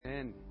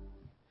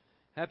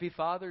Happy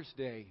Father's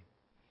Day.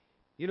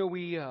 You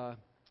know,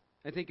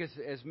 I think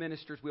as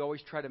ministers, we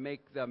always try to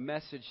make the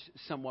message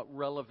somewhat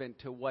relevant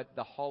to what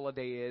the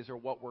holiday is or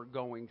what we're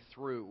going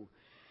through.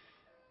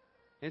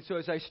 And so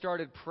as I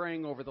started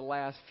praying over the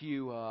last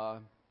few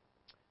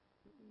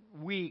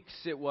weeks,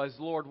 it was,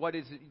 Lord, what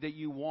is it that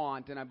you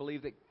want? And I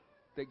believe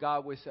that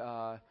God was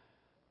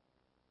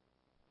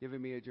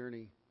giving me a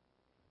journey.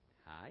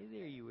 Hi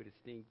there, you with a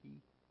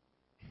stinky.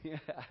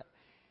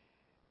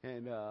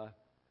 And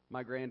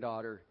my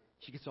granddaughter,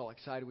 she gets all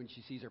excited when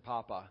she sees her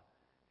papa.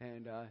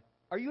 And,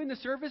 are you in the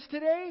service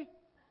today?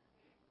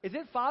 Is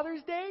it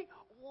Father's Day?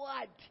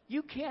 What?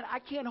 I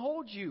can't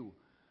hold you.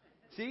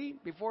 See,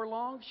 before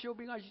long, she'll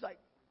be on. She's like,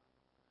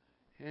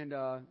 and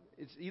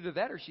it's either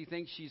that or she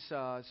thinks she's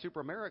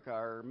Super America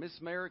or Miss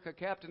America,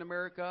 Captain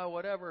America,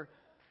 whatever.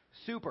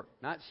 Super,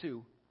 not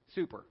Sue.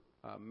 Super.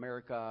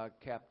 America,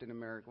 Captain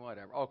America,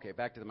 whatever. Okay,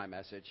 back to my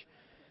message.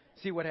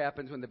 See what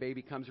happens when the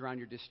baby comes around,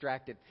 you're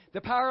distracted.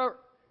 The power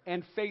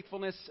and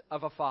faithfulness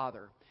of a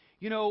father.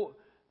 You know,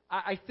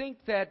 I think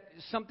that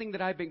something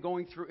that I've been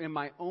going through in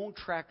my own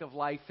track of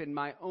life, in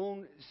my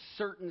own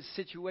certain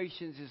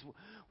situations is,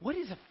 what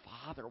is a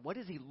father? What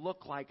does he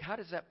look like? How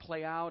does that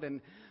play out?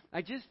 And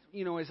I just,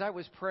 as I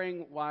was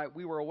praying while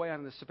we were away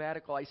on the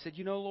sabbatical, I said,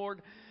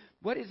 Lord,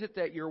 what is it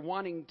that you're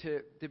wanting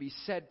to be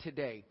said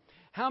today?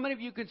 How many of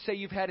you could say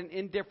you've had an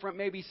indifferent,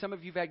 maybe some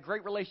of you have had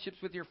great relationships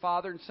with your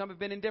father and some have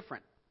been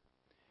indifferent?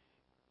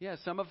 Yeah,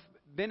 some have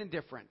been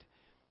indifferent.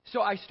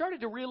 So I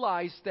started to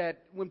realize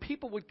that when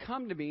people would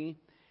come to me,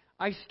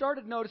 I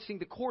started noticing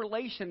the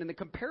correlation and the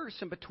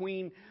comparison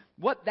between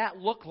what that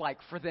looked like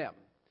for them.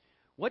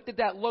 What did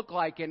that look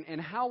like,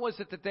 and how was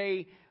it that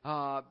they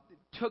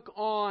took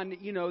on,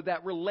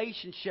 that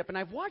relationship? And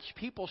I've watched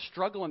people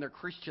struggle in their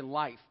Christian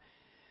life.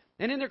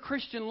 And in their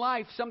Christian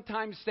life,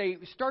 sometimes they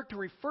start to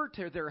refer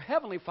to their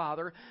Heavenly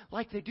Father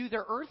like they do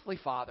their earthly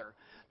father.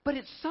 But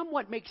it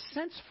somewhat makes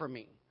sense for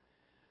me.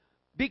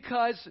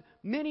 Because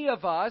many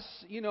of us,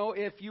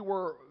 if you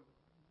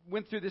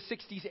went through the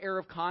 60s era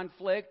of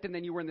conflict, and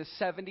then you were in the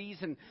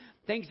 70s, and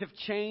things have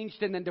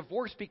changed, and then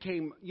divorce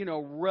became,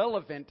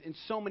 relevant in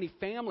so many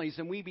families,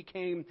 and we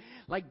became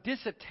like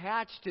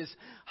disattached as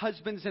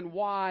husbands and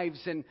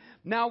wives, and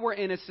now we're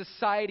in a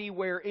society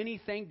where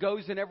anything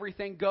goes and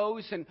everything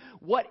goes, and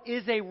what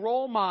is a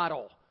role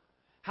model?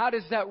 How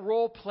does that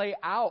role play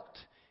out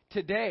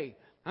today?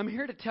 I'm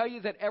here to tell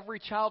you that every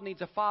child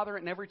needs a father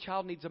and every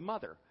child needs a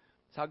mother.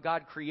 That's how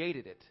God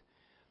created it.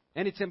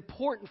 And it's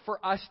important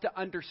for us to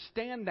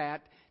understand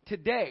that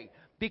today,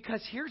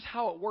 because here's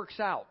how it works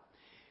out.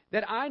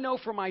 That I know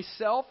for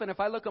myself, and if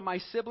I look at my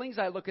siblings,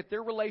 I look at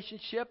their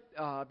relationship,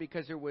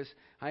 because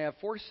I have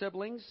 4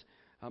 siblings.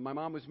 My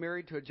mom was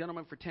married to a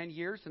gentleman for 10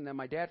 years, and then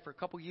my dad for a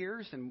couple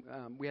years, and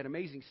we had an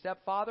amazing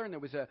stepfather, and there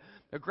was a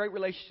great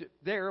relationship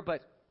there,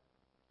 but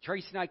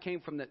Tracy and I came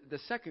from the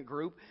second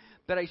group.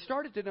 But I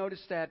started to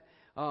notice that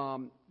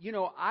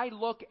I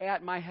look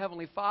at my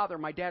Heavenly Father.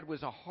 My dad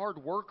was a hard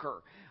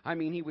worker. I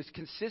mean, he was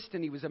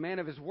consistent. He was a man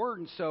of his word.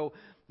 And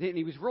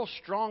he was real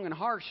strong and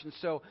harsh. And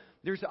so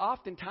there's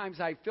oftentimes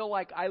I feel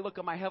like I look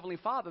at my Heavenly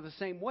Father the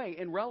same way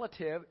in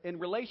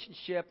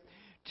relationship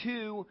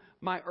to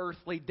my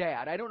earthly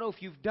dad. I don't know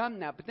if you've done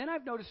that, but then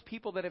I've noticed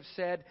people that have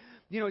said,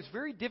 it's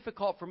very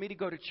difficult for me to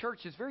go to church.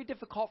 It's very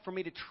difficult for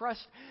me to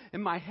trust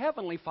in my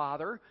Heavenly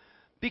Father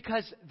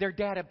because their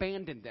dad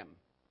abandoned them.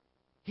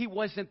 He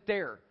wasn't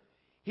there.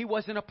 He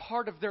wasn't a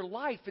part of their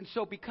life. And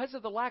so because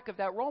of the lack of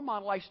that role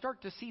model, I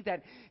start to see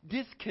that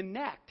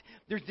disconnect.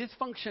 There's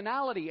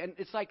dysfunctionality. And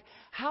it's like,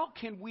 how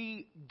can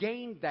we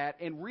gain that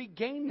and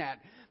regain that?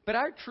 But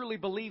I truly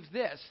believe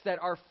this, that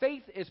our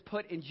faith is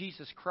put in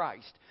Jesus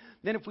Christ.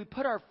 Then if we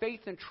put our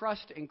faith and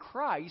trust in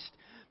Christ,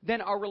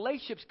 then our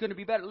relationship's going to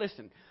be better.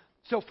 Listen,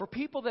 so for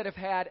people that have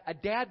had a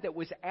dad that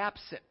was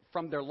absent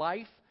from their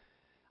life,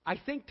 I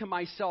think to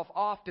myself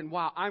often,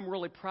 wow, I'm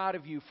really proud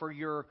of you for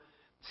your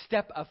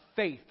step of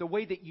faith, the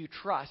way that you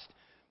trust.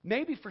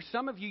 Maybe for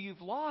some of you,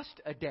 you've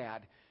lost a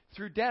dad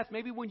through death,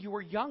 maybe when you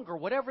were younger,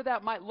 whatever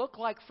that might look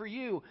like for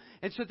you.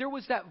 And so there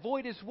was that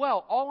void as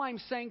well. All I'm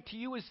saying to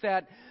you is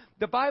that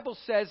the Bible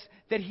says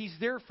that He's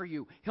there for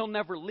you. He'll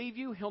never leave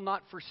you. He'll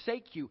not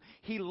forsake you.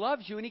 He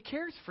loves you and He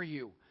cares for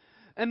you.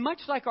 And much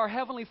like our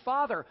Heavenly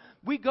Father,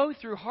 we go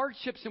through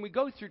hardships and we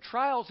go through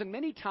trials, and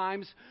many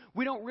times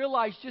we don't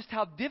realize just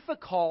how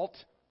difficult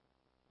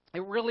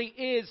it really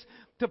is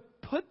to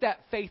put that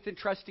faith and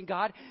trust in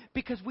God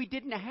because we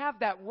didn't have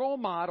that role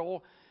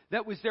model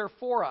that was there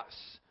for us.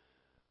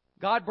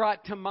 God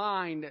brought to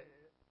mind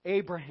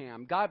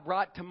Abraham. God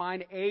brought to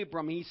mind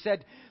Abram. He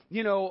said,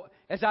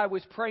 as I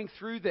was praying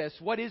through this,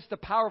 what is the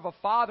power of a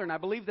father? And I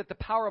believe that the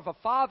power of a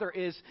father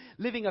is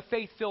living a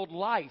faith-filled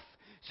life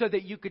so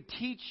that you could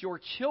teach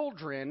your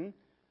children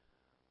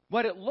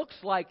what it looks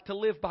like to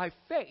live by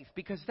faith,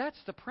 because that's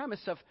the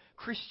premise of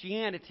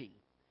Christianity,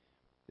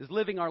 is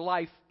living our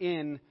life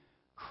in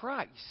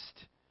Christ.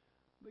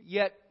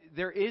 Yet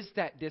there is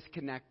that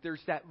disconnect.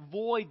 There's that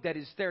void that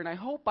is there. And I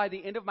hope by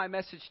the end of my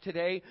message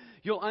today,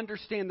 you'll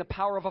understand the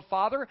power of a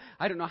father.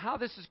 I don't know how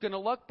this is going to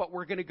look, but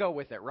we're going to go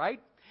with it, right?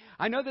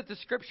 I know that the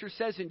scripture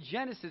says in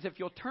Genesis, if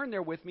you'll turn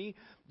there with me,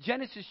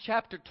 Genesis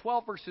chapter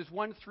 12, verses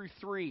 1 through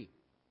 3.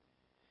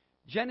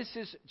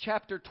 Genesis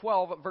chapter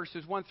 12,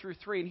 verses 1 through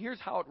 3. And here's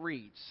how it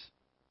reads.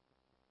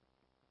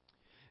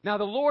 Now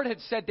the Lord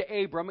had said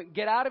to Abram,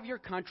 get out of your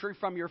country,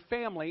 from your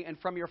family, and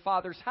from your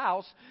father's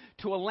house,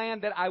 to a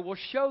land that I will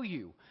show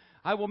you.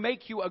 I will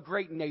make you a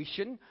great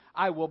nation.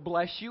 I will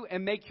bless you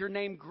and make your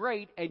name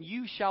great, and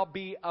you shall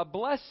be a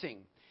blessing.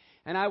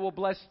 And I will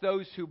bless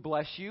those who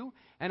bless you,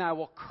 and I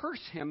will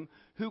curse him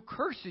who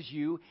curses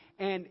you,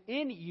 and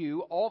in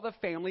you all the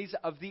families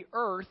of the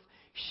earth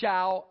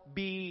shall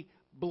be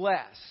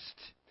blessed.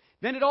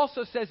 Then it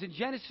also says in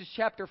Genesis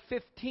chapter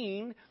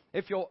 15,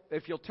 if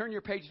you'll turn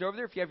your page over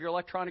there, if you have your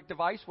electronic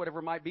device, whatever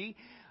it might be,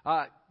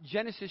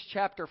 Genesis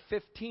chapter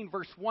 15,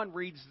 verse 1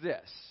 reads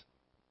this.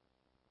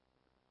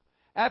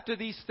 After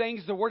these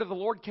things, the word of the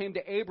Lord came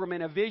to Abram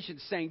in a vision,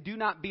 saying, do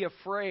not be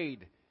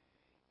afraid,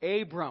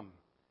 Abram,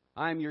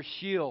 I am your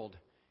shield,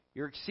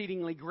 your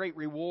exceedingly great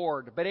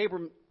reward. But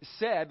Abram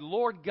said,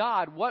 Lord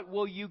God, what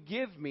will you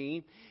give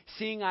me,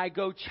 seeing I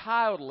go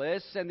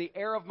childless, and the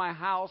heir of my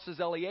house is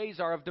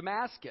Eleazar of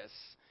Damascus?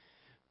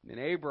 And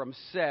Abram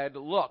said,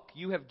 look,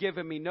 you have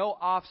given me no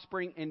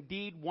offspring.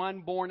 Indeed,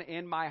 one born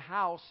in my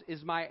house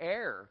is my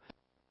heir.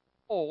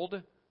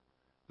 Behold,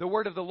 the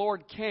word of the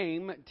Lord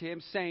came to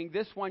him, saying,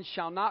 this one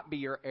shall not be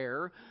your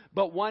heir,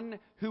 but one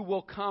who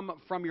will come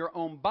from your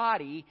own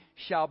body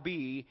shall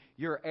be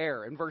your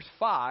heir. In verse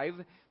 5,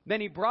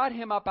 then he brought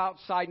him up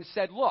outside and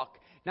said, look,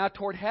 now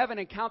toward heaven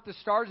and count the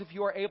stars if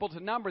you are able to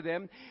number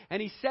them. And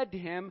he said to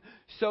him,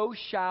 so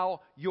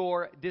shall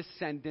your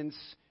descendants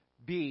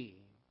be.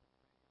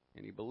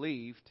 And he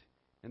believed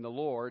in the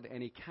Lord,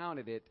 and he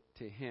counted it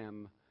to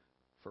him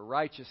for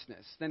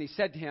righteousness. Then he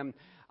said to him,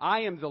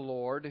 I am the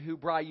Lord who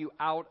brought you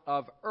out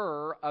of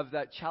Ur of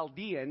the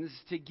Chaldeans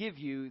to give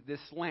you this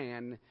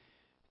land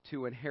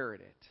to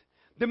inherit it.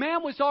 The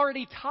man was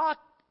already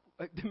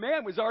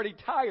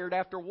tired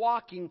after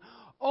walking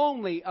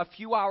only a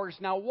few hours.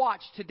 Now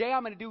watch, today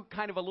I'm going to do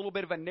kind of a little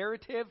bit of a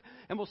narrative,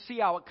 and we'll see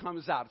how it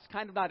comes out. It's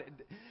kind of not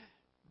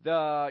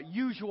the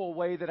usual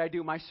way that I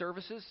do my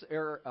services,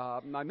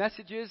 or my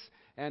messages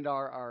and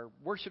our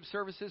worship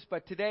services,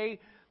 but today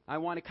I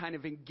want to kind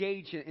of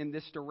engage in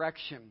this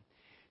direction.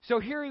 So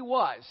here he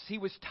was. He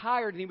was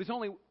tired, and he was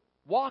only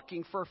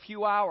walking for a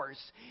few hours.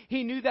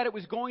 He knew that it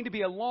was going to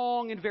be a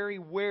long and very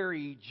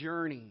weary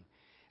journey.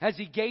 As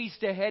he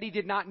gazed ahead, he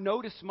did not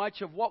notice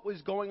much of what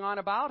was going on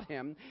about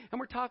him. And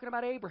we're talking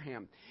about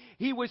Abraham.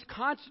 He was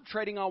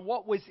concentrating on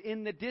what was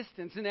in the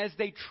distance, and as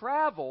they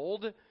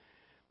traveled,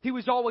 he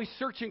was always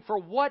searching for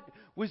what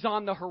was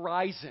on the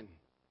horizon.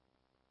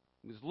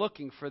 He was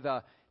looking for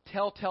the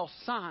telltale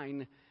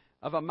sign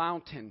of a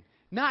mountain.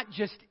 Not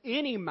just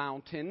any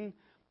mountain,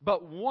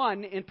 but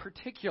one in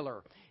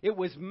particular. It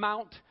was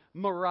Mount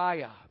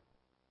Moriah.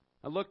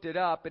 I looked it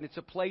up, and it's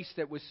a place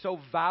that was so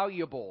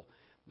valuable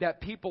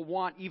that people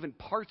want even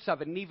parts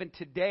of it. And even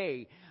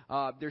today,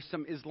 there's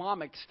some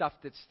Islamic stuff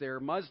that's there.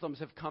 Muslims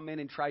have come in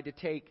and tried to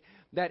take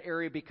that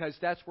area because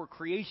that's where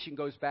creation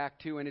goes back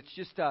to. And it's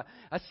just a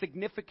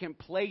significant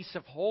place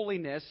of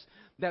holiness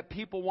that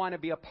people want to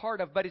be a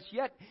part of. But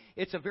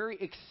it's a very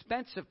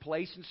expensive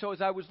place. And so as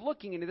I was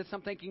looking into this,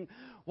 I'm thinking,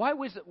 why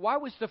was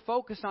the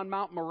focus on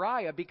Mount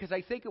Moriah? Because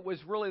I think it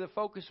was really the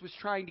focus was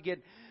trying to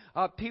get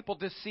people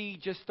to see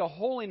just the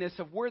holiness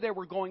of where they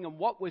were going and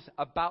what was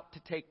about to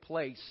take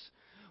place.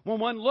 When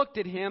one looked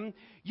at him,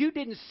 you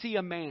didn't see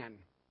a man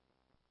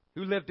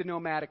who lived a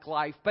nomadic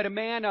life, but a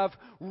man of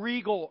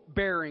regal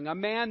bearing, a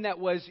man that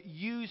was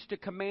used to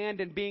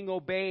command and being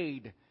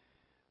obeyed.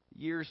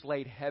 Years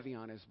laid heavy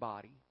on his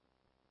body.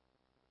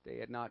 They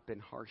had not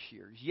been harsh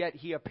years. Yet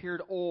he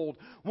appeared old.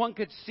 One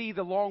could see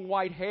the long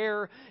white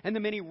hair and the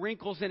many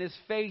wrinkles in his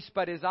face,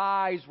 but his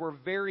eyes were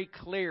very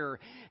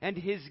clear, and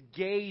his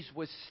gaze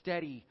was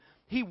steady.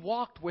 He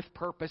walked with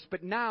purpose,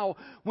 but now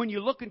when you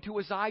look into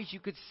his eyes, you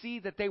could see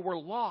that they were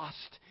lost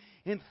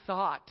in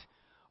thought.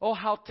 Oh,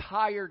 how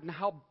tired and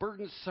how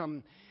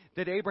burdensome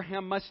that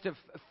Abraham must have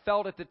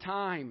felt at the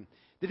time.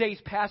 The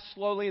days passed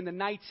slowly and the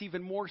nights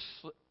even more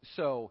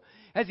so.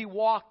 As he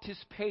walked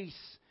his pace,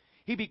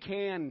 he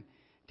began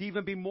to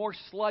even be more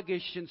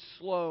sluggish and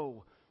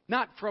slow,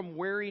 not from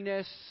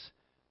weariness,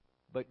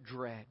 but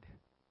dread.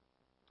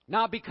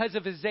 Not because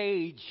of his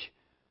age,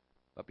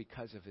 but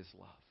because of his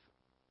love.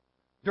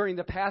 During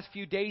the past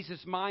few days,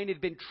 his mind had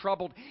been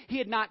troubled. He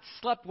had not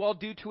slept well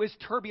due to his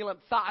turbulent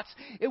thoughts.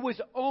 It was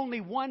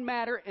only one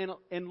matter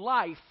in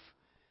life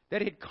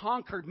that had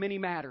conquered many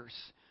matters.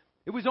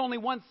 It was only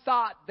one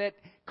thought that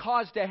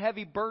caused a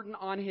heavy burden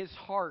on his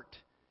heart.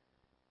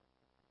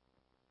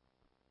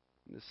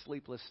 In the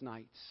sleepless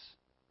nights,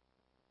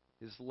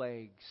 his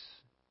legs,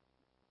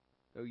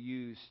 though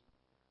used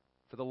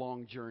for the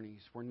long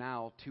journeys, were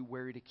now too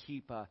weary to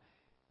keep a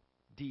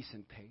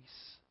decent pace.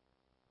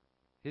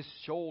 His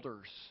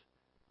shoulders,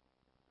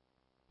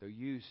 though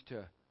used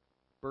to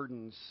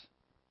burdens,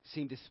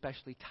 seemed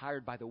especially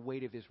tired by the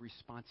weight of his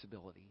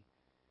responsibility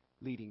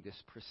leading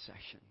this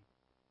procession.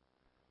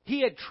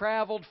 He had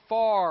traveled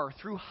far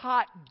through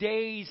hot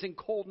days and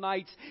cold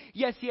nights.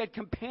 Yes, he had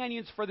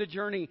companions for the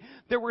journey.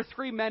 There were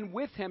 3 men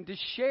with him to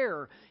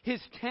share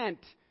his tent.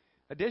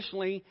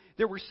 Additionally,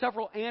 there were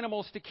several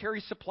animals to carry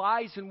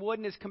supplies and wood,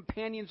 and his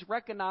companions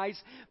recognized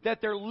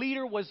that their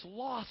leader was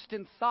lost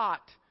in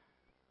thought.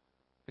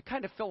 I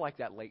kind of feel like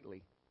that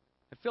lately.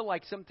 I feel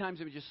like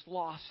sometimes I'm just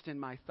lost in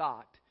my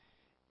thought.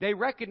 They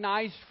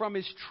recognized from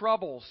his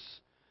troubles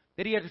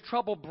that he had a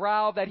troubled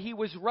brow, that he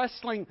was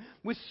wrestling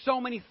with so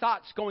many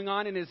thoughts going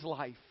on in his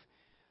life.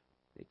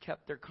 They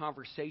kept their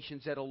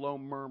conversations at a low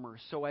murmur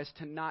so as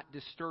to not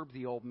disturb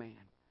the old man.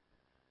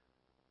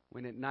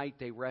 When at night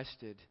they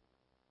rested,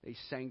 they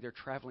sang their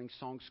traveling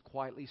songs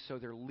quietly so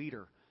their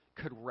leader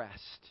could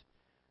rest.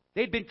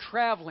 They'd been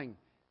traveling,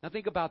 now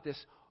think about this,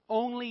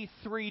 only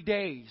 3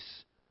 days.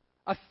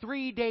 A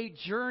 3-day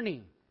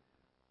journey.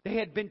 They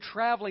had been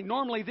traveling.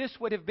 Normally this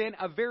would have been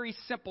a very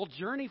simple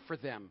journey for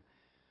them.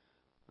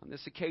 On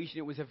this occasion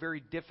it was a very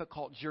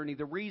difficult journey.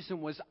 The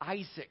reason was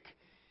Isaac.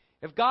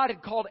 If God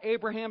had called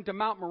Abraham to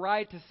Mount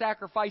Moriah to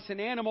sacrifice an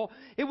animal,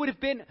 it would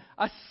have been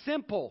a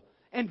simple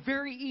and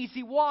very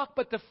easy walk.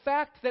 But the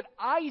fact that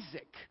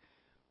Isaac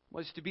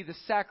was to be the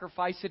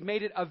sacrifice had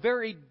made it a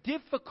very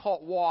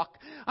difficult walk.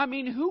 I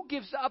mean, who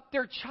gives up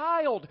their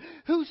child?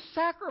 Who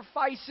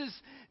sacrifices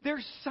their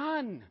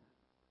son?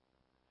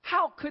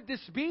 How could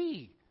this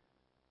be?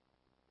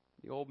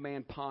 The old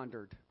man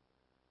pondered.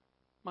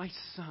 My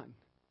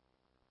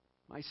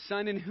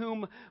son in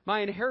whom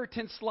my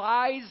inheritance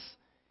lies,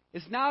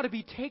 is now to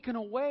be taken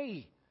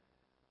away.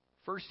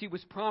 First he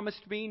was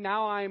promised me,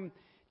 now I'm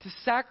to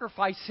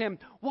sacrifice him.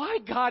 Why,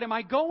 God, am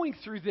I going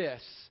through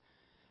this?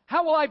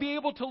 How will I be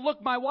able to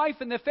look my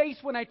wife in the face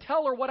when I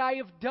tell her what I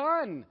have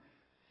done?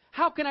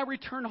 How can I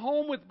return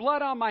home with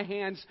blood on my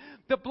hands,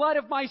 the blood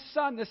of my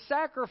son, the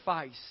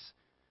sacrifice?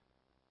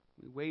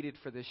 We waited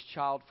for this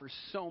child for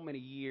so many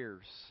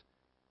years,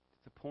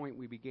 to the point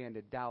we began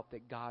to doubt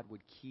that God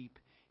would keep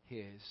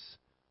His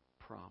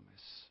promise.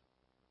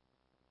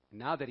 And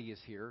now that he is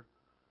here,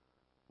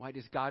 why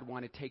does God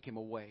want to take him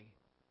away?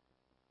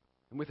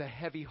 And with a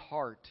heavy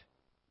heart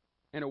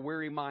and a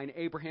weary mind,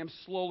 Abraham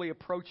slowly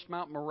approached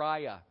Mount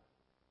Moriah.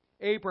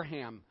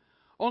 Abraham,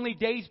 only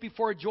days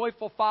before a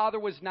joyful father,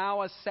 was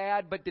now a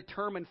sad but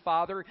determined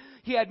father.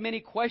 He had many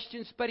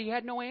questions, but he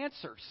had no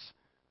answers.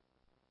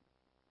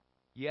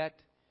 Yet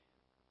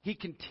he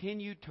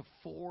continued to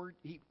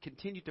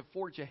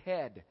forge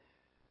ahead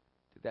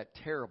to that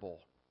terrible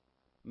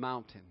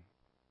mountain.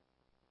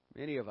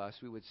 Many of us,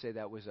 we would say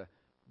that was a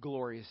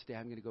glorious day.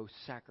 I'm going to go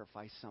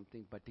sacrifice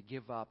something, but to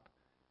give up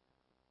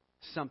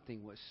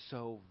something was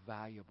so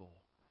valuable.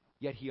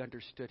 Yet he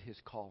understood his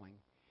calling.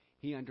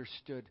 He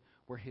understood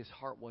where his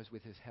heart was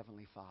with his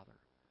heavenly Father.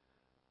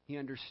 He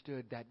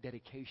understood that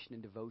dedication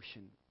and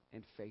devotion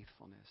and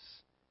faithfulness.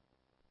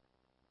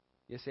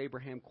 Yes,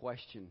 Abraham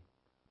questioned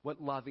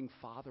what loving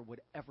father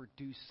would ever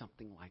do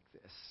something like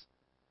this.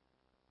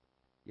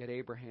 Yet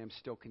Abraham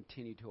still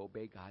continued to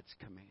obey God's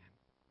command.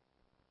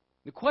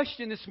 The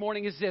question this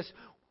morning is this: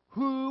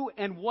 who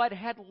and what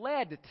had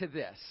led to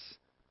this?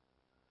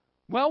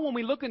 Well, when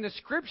we look in the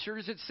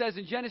Scriptures, it says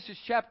in Genesis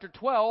chapter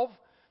 12,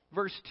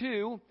 verse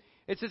 2,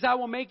 it says, I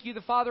will make you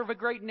the father of a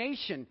great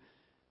nation.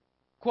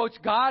 Quotes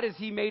God as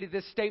he made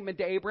this statement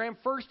to Abraham.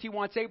 First, he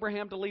wants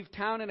Abraham to leave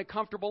town in a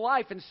comfortable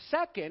life. And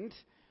second,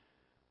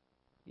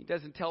 he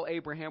doesn't tell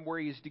Abraham where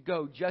he is to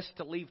go, just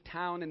to leave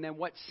town. And then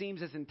what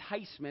seems as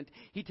enticement,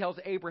 he tells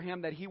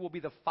Abraham that he will be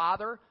the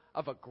father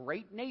of a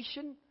great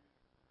nation.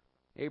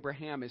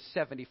 Abraham is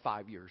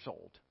 75 years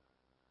old.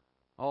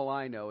 All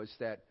I know is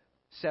that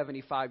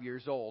 75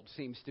 years old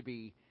seems to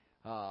be,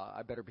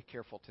 I better be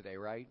careful today,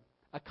 right?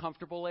 A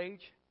comfortable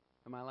age?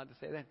 Am I allowed to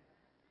say that?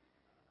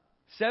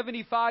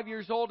 75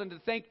 years old, and to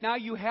think now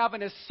you have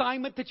an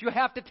assignment that you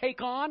have to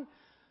take on?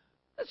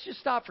 Let's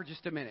just stop for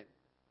just a minute.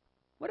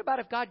 What about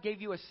if God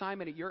gave you an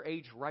assignment at your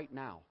age right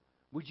now?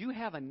 Would you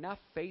have enough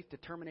faith,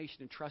 determination,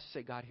 and trust to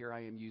say, God, here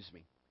I am, use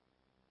me?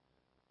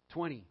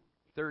 20,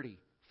 30,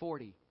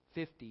 40,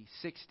 50,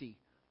 60.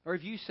 Or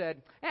if you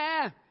said,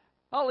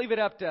 I'll leave it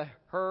up to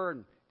her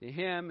and to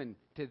him and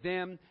to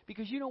them.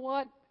 Because you know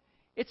what?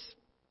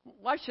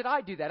 Why should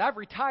I do that? I've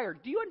retired.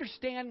 Do you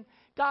understand?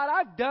 God,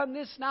 I've done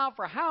this now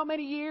for how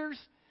many years?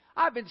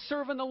 I've been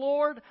serving the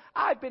Lord.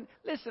 I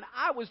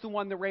was the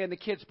one that ran the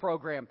kids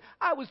program.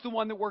 I was the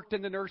one that worked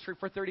in the nursery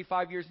for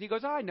 35 years. And he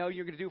goes, I know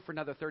you're going to do it for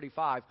another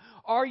 35.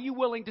 Are you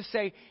willing to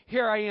say,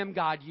 here I am,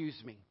 God,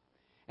 use me?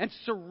 And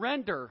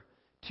surrender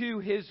to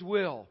His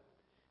will.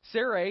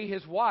 Sarai,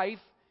 his wife,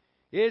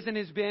 is and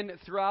has been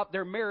throughout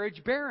their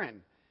marriage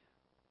barren.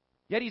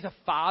 Yet he's a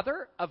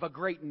father of a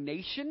great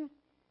nation.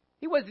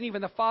 He wasn't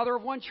even the father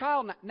of one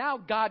child. Now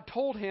God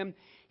told him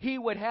he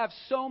would have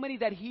so many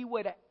that he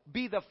would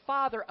be the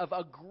father of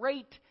a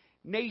great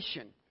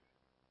nation.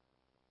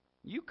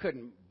 You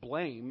couldn't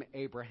blame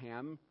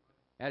Abraham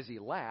as he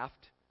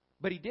laughed,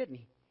 but he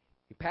didn't.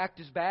 He packed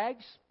his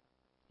bags,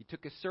 he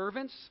took his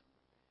servants,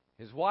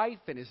 his wife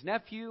and his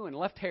nephew, and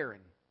left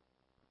Haran.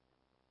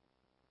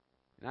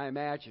 And I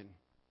imagine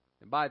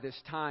that by this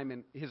time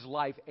in his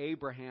life,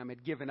 Abraham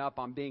had given up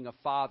on being a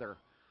father.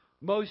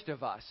 Most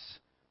of us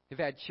have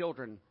had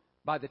children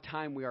by the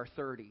time we are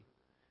 30.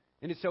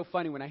 And it's so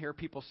funny when I hear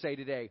people say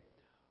today,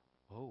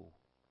 oh,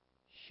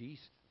 she's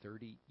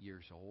 30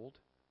 years old.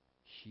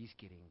 She's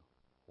getting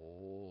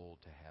old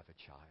to have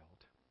a child.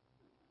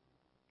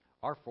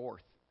 Our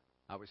fourth,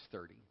 I was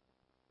 30.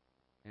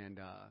 And,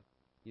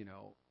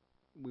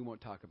 we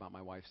won't talk about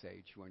my wife's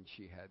age when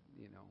she had,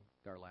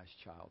 our last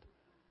child.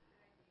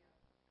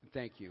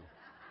 Thank you.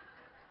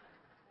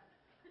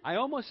 I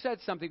almost said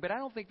something, but I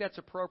don't think that's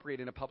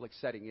appropriate in a public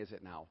setting, is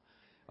it now?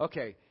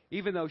 Okay,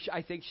 even though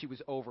I think she was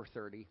over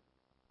 30.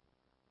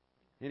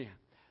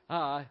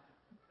 Anyhow.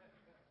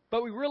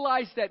 But we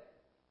realized that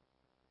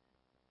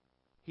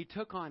he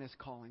took on his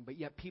calling, but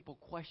yet people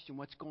question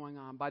what's going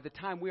on. By the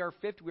time we are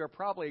 50, we are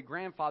probably a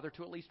grandfather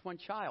to at least one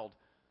child,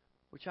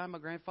 which I'm a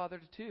grandfather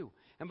to two.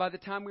 And by the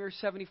time we were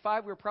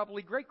 75, we were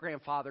probably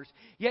great-grandfathers.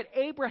 Yet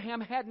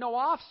Abraham had no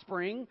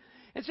offspring.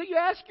 And so you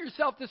ask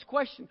yourself this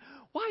question,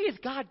 why is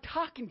God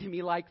talking to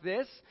me like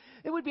this?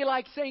 It would be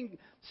like saying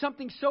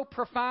something so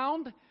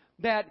profound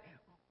that,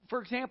 for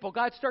example,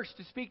 God starts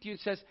to speak to you and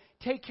says,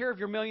 take care of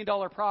your $1 million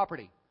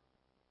property.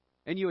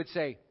 And you would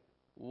say,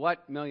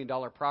 what $1 million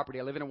property?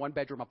 I live in a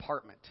one-bedroom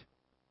apartment.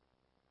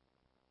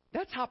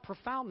 That's how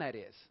profound that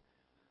is.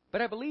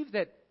 But I believe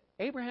that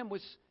Abraham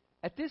was,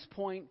 at this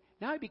point,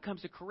 now he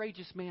becomes a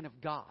courageous man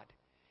of God.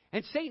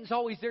 And Satan's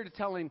always there to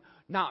tell him,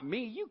 not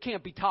me, you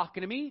can't be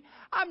talking to me.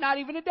 I'm not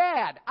even a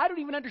dad. I don't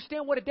even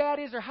understand what a dad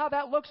is or how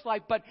that looks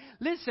like. But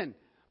listen,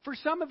 for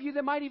some of you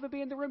that might even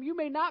be in the room, you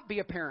may not be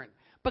a parent.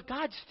 But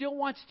God still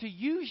wants to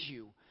use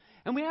you.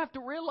 And we have to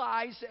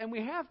realize, and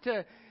we have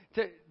to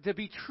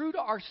be true to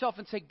ourselves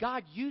and say,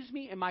 God, use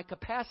me in my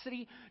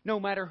capacity, no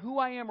matter who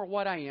I am or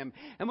what I am.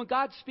 And when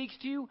God speaks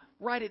to you,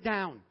 write it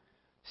down.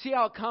 See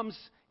how it comes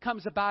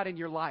about in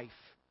your life.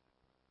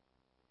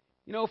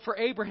 For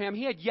Abraham,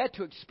 he had yet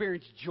to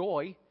experience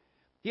joy.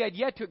 He had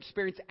yet to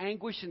experience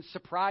anguish and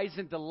surprise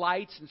and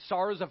delights and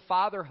sorrows of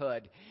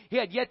fatherhood. He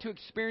had yet to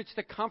experience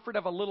the comfort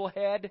of a little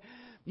head,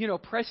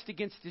 pressed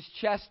against his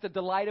chest, the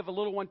delight of a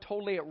little one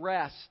totally at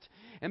rest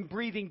and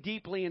breathing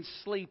deeply in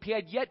sleep. He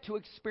had yet to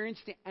experience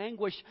the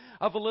anguish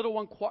of a little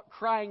one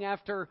crying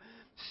after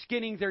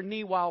skinning their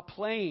knee while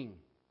playing.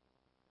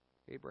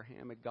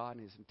 Abraham had gone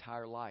his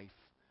entire life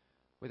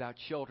without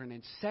children.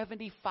 In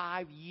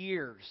 75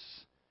 years,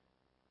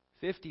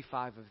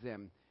 55 of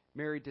them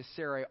married to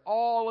Sarah.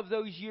 All of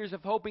those years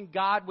of hoping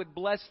God would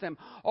bless them.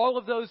 All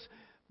of those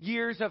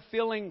years of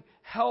feeling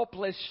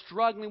helpless,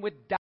 struggling with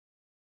doubt,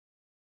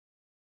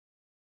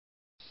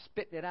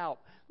 spitting it out.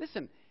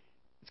 Listen,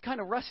 it's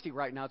kind of rusty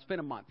right now. It's been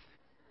a month.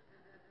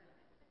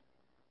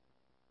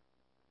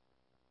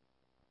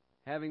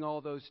 Having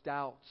all those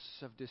doubts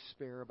of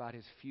despair about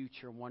his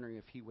future, wondering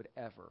if he would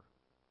ever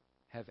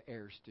have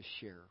heirs to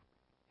share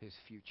his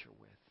future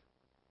with.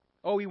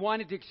 Oh, he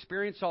wanted to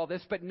experience all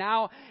this, but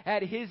now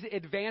at his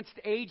advanced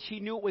age, he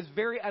knew it was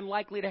very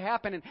unlikely to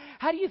happen. And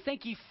how do you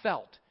think he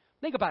felt?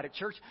 Think about it,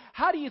 church.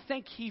 How do you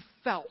think he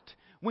felt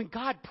when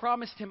God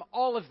promised him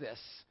all of this?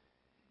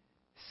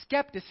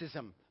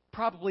 Skepticism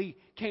probably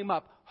came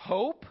up.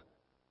 Hope?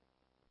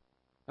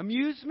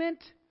 Amusement?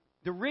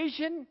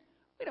 Derision?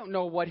 We don't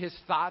know what his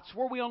thoughts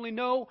were. We only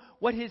know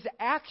what his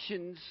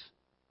actions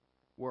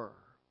were.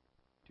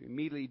 To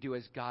immediately do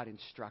as God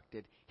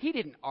instructed. He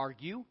didn't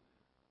argue.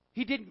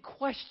 He didn't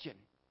question.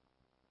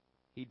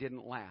 He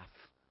didn't laugh.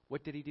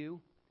 What did he do?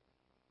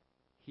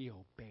 He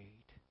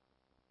obeyed.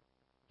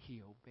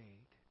 He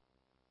obeyed.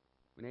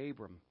 When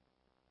Abram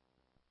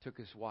took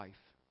his wife,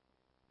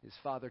 his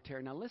father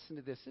Terah. Now listen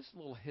to this. This is a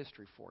little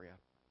history for you.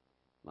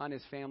 On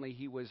his family,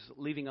 he was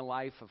leading a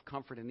life of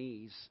comfort and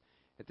ease.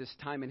 At this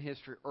time in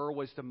history, Ur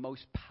was the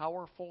most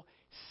powerful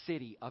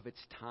city of its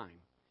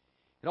time.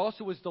 It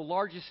also was the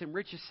largest and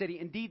richest city.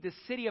 Indeed, the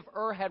city of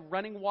Ur had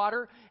running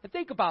water. And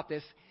think about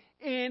this.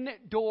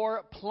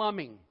 Indoor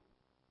plumbing.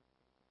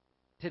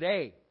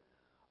 Today,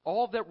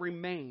 all that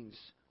remains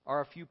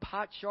are a few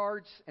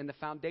potsherds and the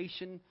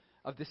foundation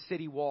of the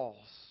city walls.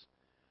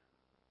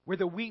 Where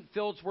the wheat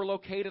fields were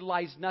located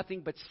lies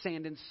nothing but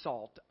sand and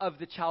salt. Of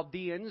the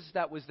Chaldeans,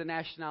 that was the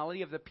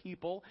nationality of the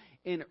people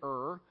in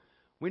Ur.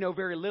 We know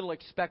very little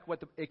except what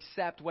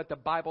the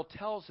Bible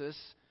tells us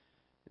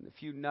and the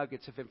few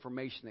nuggets of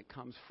information that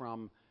comes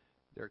from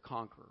their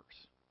conquerors.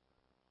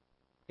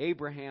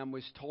 Abraham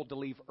was told to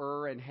leave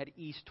Ur and head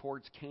east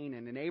towards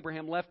Canaan. And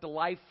Abraham left a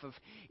life of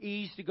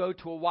ease to go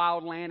to a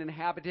wild land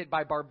inhabited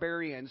by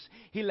barbarians.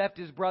 He left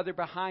his brother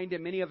behind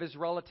and many of his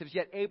relatives.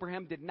 Yet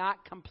Abraham did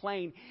not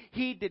complain.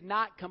 He did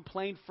not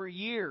complain for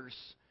years.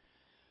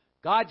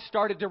 God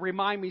started to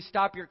remind me,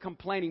 stop your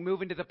complaining.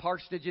 Move into the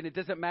parsonage, and it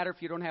doesn't matter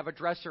if you don't have a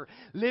dresser.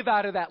 Live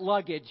out of that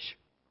luggage.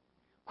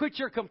 Quit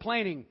your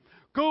complaining.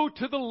 Go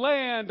to the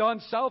land on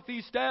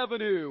Southeast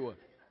Avenue.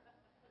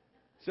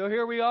 So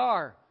here we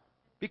are.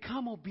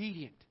 Become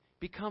obedient.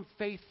 Become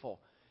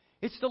faithful.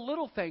 It's the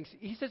little things.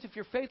 He says, if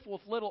you're faithful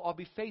with little, I'll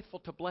be faithful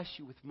to bless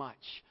you with much.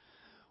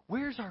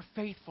 Where's our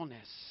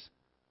faithfulness?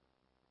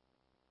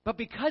 But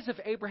because of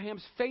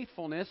Abraham's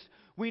faithfulness,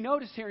 we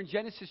notice here in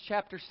Genesis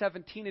chapter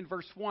 17 and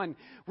verse 1,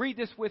 read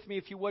this with me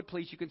if you would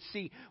please, you can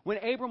see, when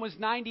Abram was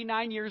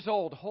 99 years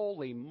old,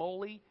 holy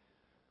moly,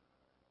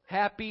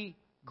 happy,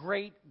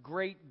 great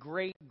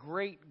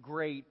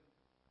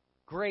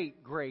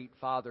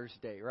Father's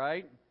Day,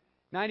 right?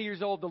 90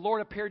 years old, the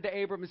Lord appeared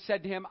to Abram and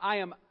said to him, I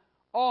am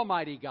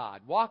Almighty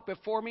God. Walk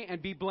before me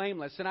and be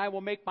blameless, and I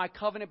will make my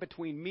covenant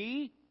between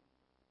me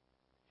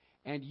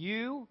and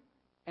you,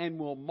 and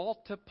will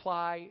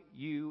multiply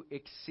you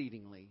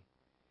exceedingly.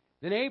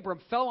 Then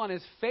Abram fell on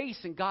his face,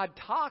 and God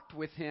talked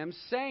with him,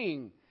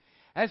 saying,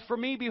 As for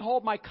me,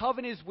 behold, my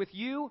covenant is with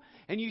you,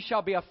 and you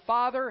shall be a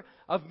father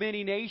of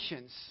many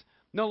nations.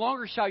 No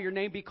longer shall your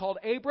name be called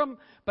Abram,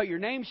 but your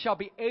name shall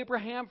be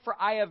Abraham, for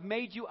I have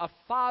made you a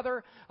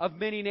father of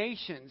many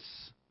nations.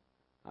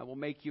 I will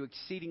make you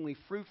exceedingly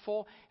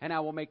fruitful, and I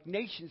will make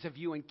nations of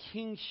you, and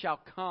kings shall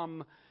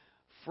come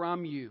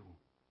from you.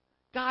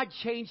 God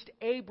changed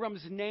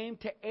Abram's name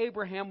to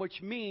Abraham,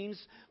 which means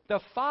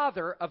the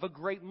father of a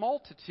great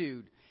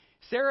multitude.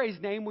 Sarah's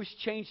name was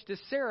changed to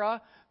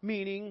Sarah,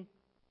 meaning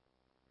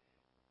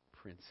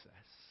princess.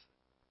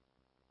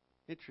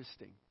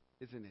 Interesting,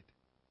 isn't it?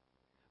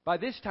 By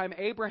this time,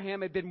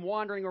 Abraham had been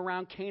wandering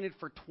around Canaan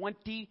for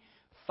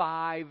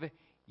 25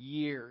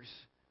 years.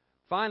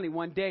 Finally,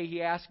 one day,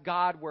 he asked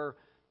God where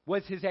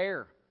was his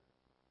heir.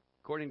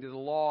 According to the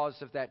laws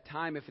of that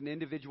time, if an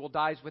individual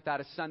dies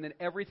without a son, then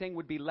everything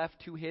would be left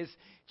to his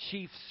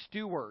chief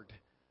steward.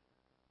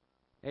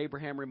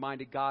 Abraham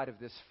reminded God of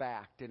this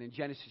fact. And in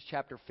Genesis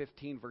chapter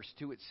 15, verse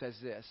 2, it says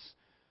this.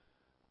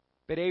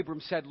 But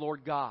Abram said,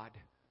 Lord God,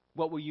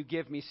 what will you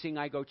give me, seeing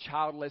I go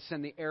childless,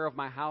 and the heir of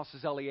my house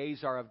is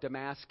Eleazar of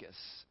Damascus?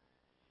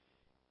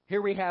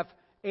 Here we have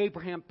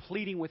Abraham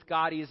pleading with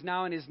God. He is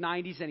now in his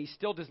 90s and he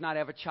still does not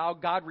have a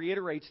child. God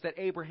reiterates that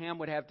Abraham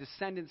would have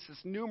descendants as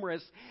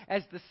numerous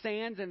as the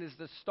sands and as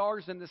the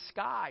stars in the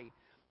sky.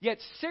 Yet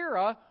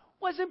Sarah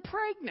wasn't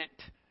pregnant.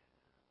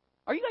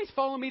 Are you guys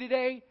following me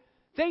today?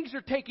 Things are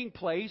taking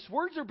place.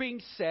 Words are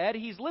being said.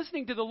 He's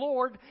listening to the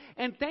Lord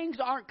and things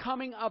aren't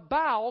coming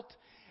about.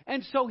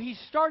 And so he's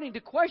starting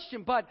to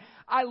question, but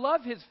I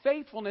love his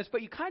faithfulness.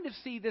 But you kind of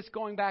see this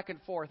going back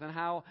and forth and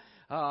how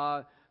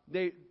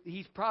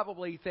he's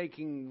probably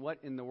thinking, what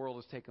in the world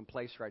has taken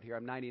place right here?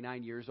 I'm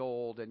 99 years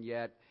old, and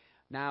yet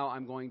now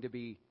I'm going to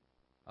be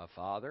a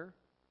father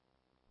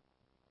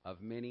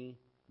of many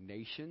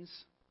nations.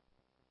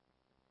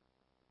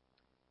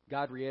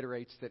 God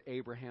reiterates that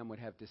Abraham would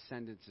have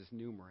descendants as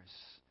numerous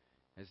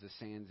as the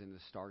sands and the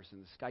stars in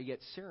the sky. Yet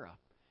Sarah,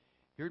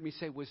 you heard me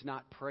say, was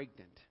not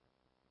pregnant.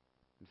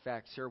 In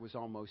fact, Sarah was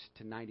almost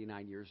to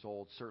 99 years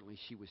old. Certainly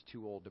she was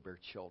too old to bear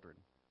children.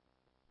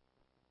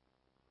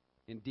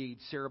 Indeed,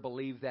 Sarah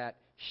believed that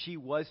she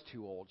was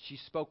too old. She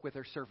spoke with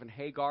her servant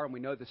Hagar, and we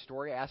know the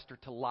story, asked her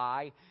to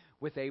lie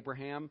with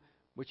Abraham,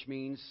 which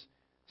means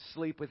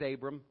sleep with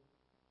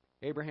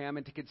Abraham,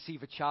 and to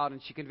conceive a child.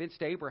 And she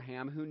convinced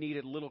Abraham, who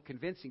needed little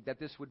convincing, that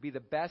this would be the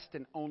best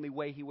and only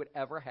way he would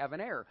ever have an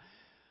heir.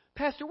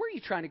 Pastor, where are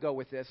you trying to go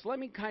with this? Let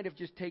me kind of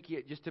just take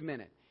you just a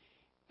minute.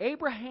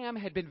 Abraham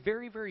had been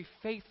very, very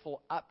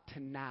faithful up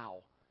to now.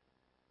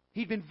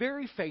 He'd been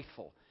very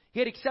faithful. He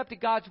had accepted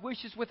God's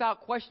wishes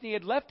without question. He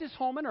had left his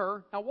home in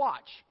Ur. Now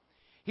watch.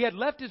 He had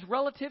left his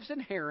relatives in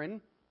Haran.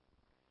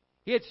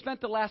 He had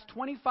spent the last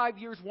 25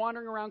 years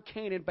wandering around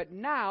Canaan, but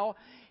now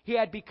he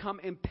had become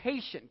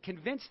impatient,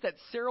 convinced that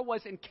Sarah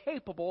was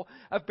incapable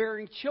of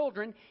bearing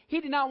children. He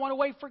did not want to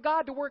wait for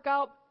God to work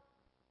out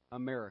a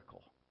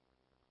miracle.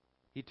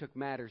 He took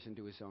matters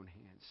into his own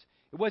hands.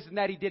 It wasn't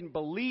that he didn't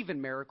believe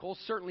in miracles.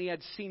 Certainly he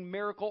had seen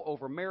miracle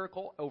over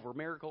miracle over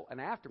miracle and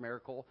after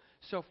miracle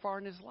so far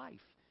in his life.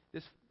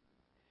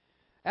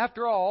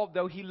 After all,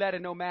 though he led a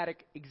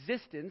nomadic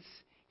existence,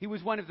 he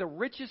was one of the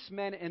richest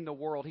men in the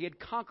world. He had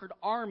conquered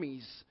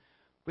armies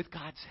with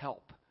God's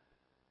help.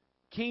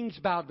 Kings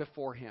bowed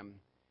before him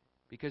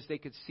because they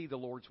could see the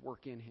Lord's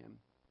work in him.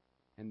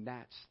 And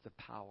that's the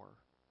power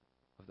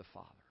of the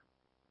Father.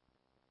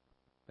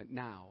 But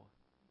now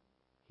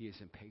he is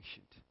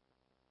impatient.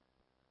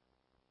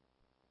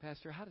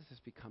 Pastor, how does this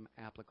become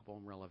applicable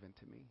and relevant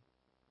to me?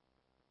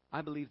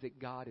 I believe that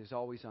God is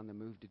always on the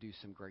move to do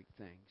some great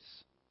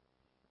things.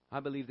 I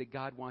believe that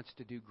God wants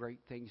to do great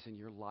things in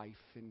your life.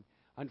 And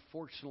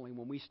unfortunately,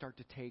 when we start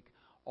to take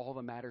all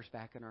the matters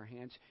back in our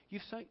hands,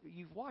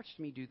 you've watched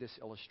me do this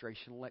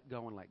illustration, let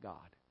go and let God.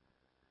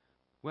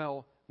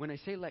 Well, when I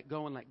say let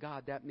go and let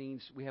God, that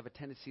means we have a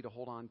tendency to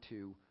hold on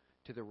to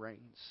the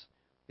reins.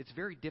 It's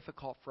very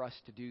difficult for us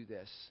to do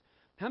this.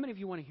 How many of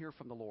you want to hear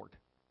from the Lord?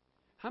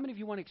 How many of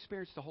you want to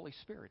experience the Holy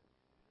Spirit?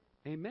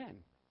 Amen.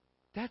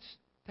 That's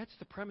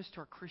the premise to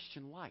our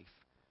Christian life.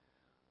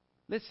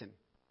 Listen,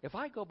 if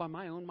I go by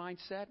my own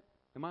mindset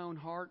and my own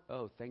heart,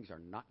 things are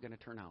not going to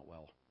turn out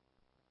well.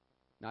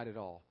 Not at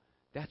all.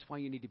 That's why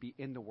you need to be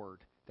in the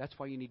Word. That's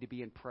why you need to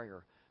be in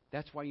prayer.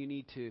 That's why you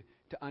need to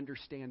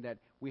understand that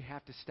we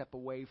have to step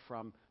away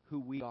from who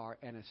we are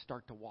and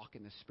start to walk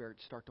in the Spirit,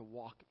 start to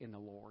walk in the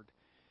Lord.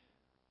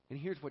 And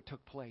here's what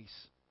took place.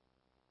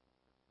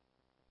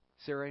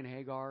 Sarah and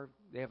Hagar,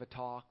 they have a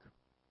talk.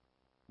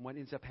 What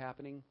ends up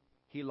happening?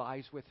 He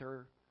lies with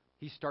her.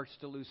 He starts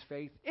to lose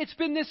faith. It's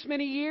been this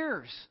many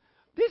years.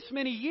 This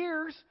many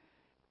years.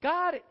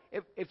 God,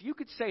 if you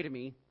could say to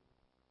me,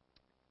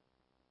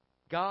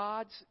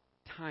 God's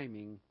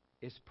timing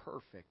is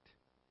perfect,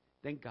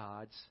 then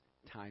God's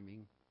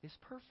timing is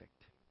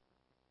perfect.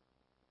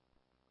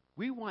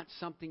 We want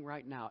something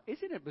right now.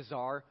 Isn't it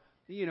bizarre?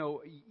 You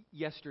know,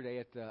 yesterday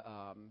at the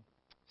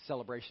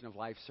Celebration of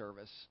Life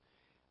service,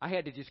 I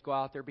had to just go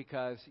out there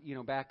because, you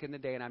know, back in the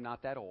day, and I'm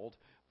not that old,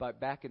 but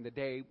back in the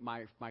day,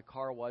 my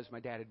car was, my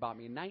dad had bought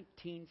me a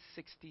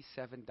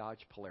 1967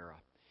 Dodge Polara.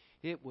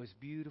 It was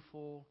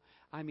beautiful.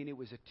 I mean, it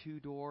was a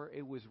two-door.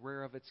 It was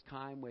rare of its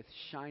kind with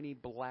shiny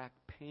black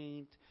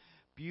paint,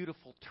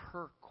 beautiful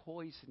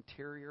turquoise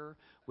interior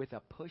with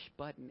a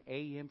push-button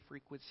AM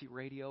frequency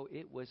radio.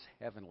 It was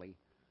heavenly.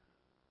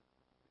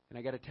 And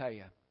I got to tell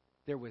you,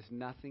 there was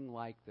nothing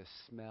like the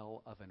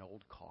smell of an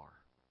old car.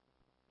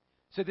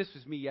 So this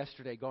was me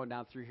yesterday going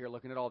down through here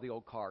looking at all the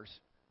old cars.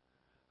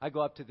 I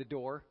go up to the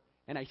door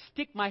and I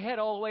stick my head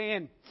all the way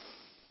in.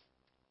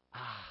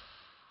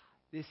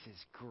 This is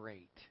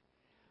great.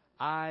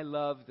 I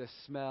love the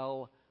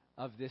smell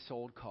of this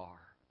old car.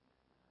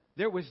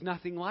 There was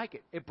nothing like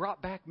it. It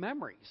brought back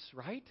memories,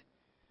 right?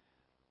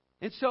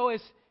 And so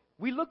as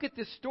we look at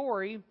this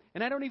story,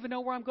 and I don't even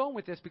know where I'm going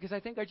with this because I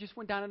think I just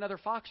went down another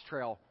fox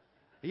trail.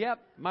 Yep,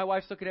 my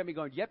wife's looking at me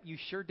going, yep, you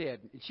sure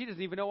did. And she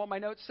doesn't even know what my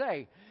notes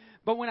say.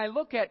 But when I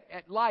look at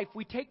life,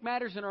 we take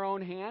matters in our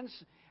own hands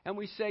and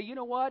we say, you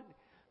know what?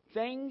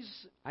 Things,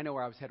 I know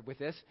where I was headed with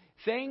this,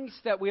 things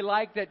that we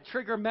like that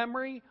trigger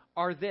memory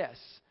are this.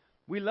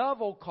 We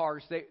love old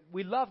cars.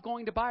 We love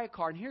going to buy a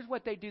car. And here's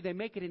what they do. They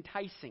make it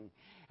enticing.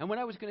 And what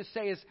I was going to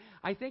say is,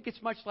 I think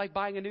it's much like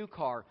buying a new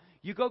car.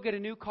 You go get a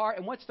new car,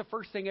 and what's the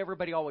first thing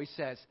everybody always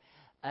says?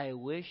 I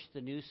wish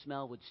the new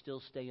smell would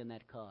still stay in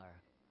that car.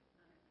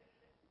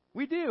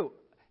 We do.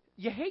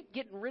 You hate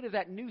getting rid of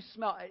that new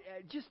smell.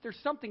 Just there's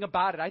something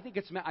about it. I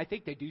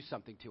think they do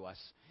something to us.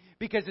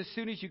 Because as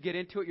soon as you get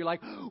into it, you're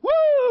like,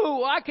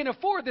 woo, I can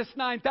afford this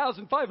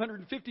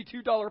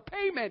 $9,552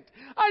 payment.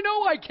 I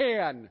know I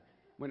can.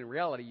 When in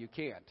reality, you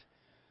can't.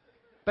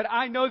 But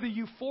I know the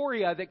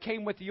euphoria that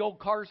came with the old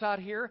cars out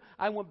here.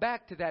 I went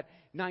back to that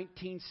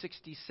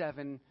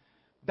 1967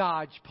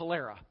 Dodge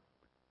Polara.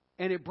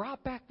 And it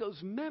brought back those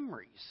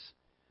memories.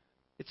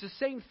 It's the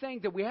same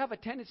thing that we have a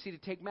tendency to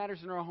take matters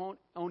in our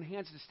own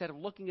hands instead of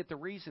looking at the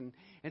reason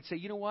and say,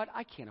 you know what,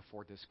 I can't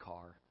afford this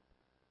car.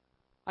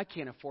 I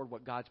can't afford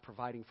what God's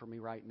providing for me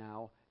right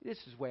now. This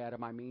is way out of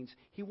my means.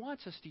 He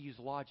wants us to use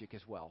logic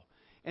as well.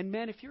 And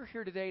men, if you're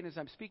here today and as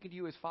I'm speaking to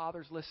you as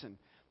fathers, listen,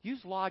 use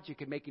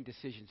logic in making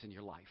decisions in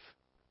your life.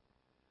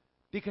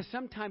 Because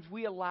sometimes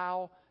we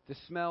allow the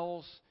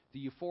smells, the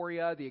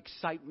euphoria, the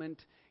excitement,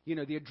 you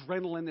know, the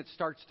adrenaline that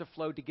starts to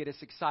flow to get us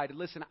excited.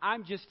 Listen,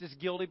 I'm just as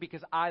guilty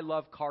because I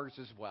love cars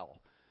as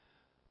well.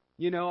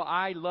 You know,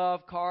 I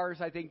love cars.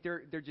 I think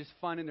they're just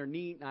fun and they're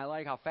neat, and I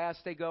like how fast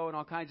they go and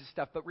all kinds of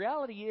stuff. But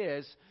reality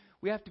is,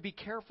 we have to be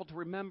careful to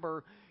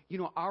remember, you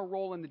know, our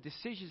role in the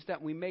decisions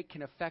that we make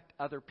can affect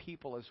other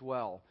people as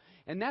well.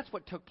 And that's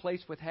what took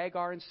place with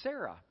Hagar and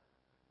Sarah.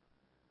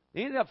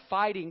 They ended up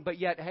fighting, but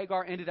yet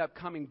Hagar ended up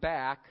coming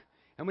back.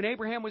 And when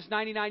Abraham was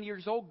 99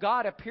 years old,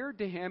 God appeared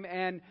to him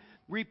and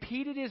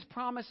repeated his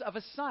promise of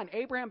a son.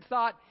 Abraham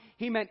thought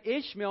he meant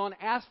Ishmael and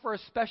asked for a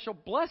special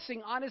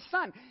blessing on his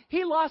son.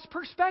 He lost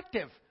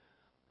perspective.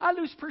 I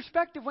lose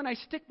perspective when I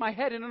stick my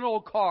head in an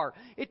old car.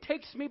 It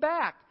takes me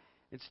back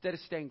instead of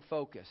staying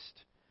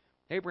focused.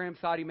 Abraham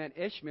thought he meant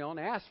Ishmael and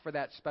asked for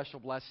that special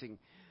blessing.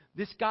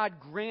 This God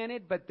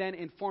granted, but then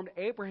informed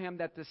Abraham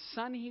that the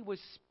son he was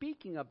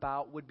speaking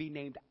about would be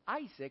named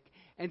Isaac,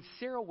 and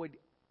Sarah would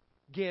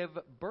give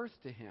birth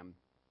to him.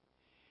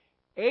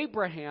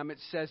 Abraham, it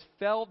says,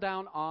 fell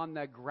down on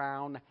the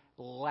ground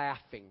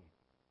laughing.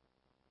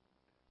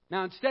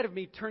 Now, instead of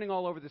me turning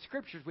all over the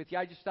scriptures with you,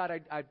 I just thought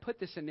I'd put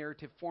this in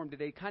narrative form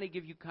today, kind of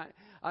give you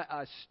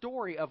a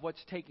story of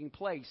what's taking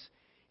place.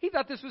 He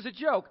thought this was a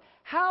joke.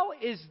 How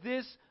is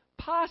this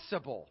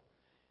possible?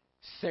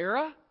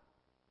 Sarah?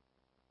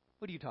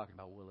 What are you talking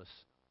about, Willis?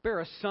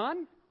 Bear a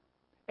son?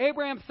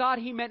 Abraham thought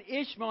he meant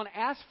Ishmael and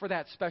asked for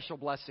that special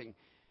blessing.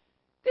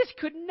 This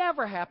could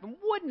never happen.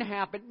 Wouldn't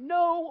happen.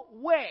 No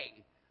way.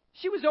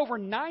 She was over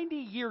 90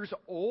 years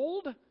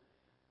old.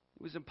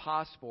 It was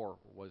impossible.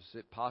 Was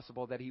it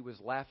possible that he was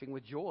laughing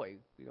with joy?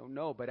 We don't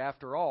know. But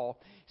after all,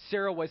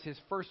 Sarah was his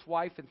first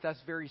wife and thus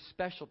very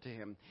special to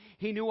him.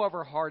 He knew of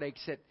her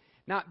heartaches at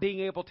not being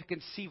able to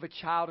conceive a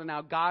child, and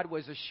now God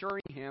was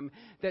assuring him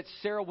that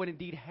Sarah would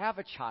indeed have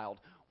a child.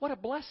 What a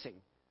blessing.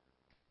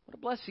 What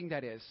a blessing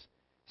that is.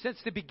 Since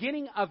the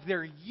beginning of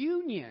their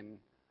union,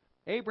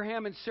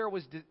 Abraham and Sarah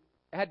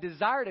had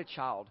desired a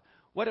child.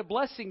 What a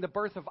blessing the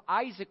birth of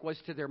Isaac was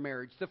to their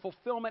marriage. The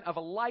fulfillment of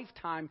a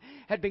lifetime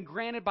had been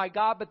granted by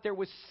God, but there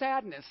was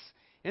sadness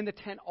in the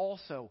tent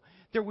also.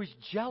 There was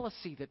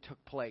jealousy that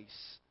took place.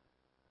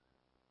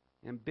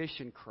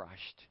 Ambition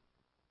crushed.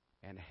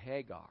 And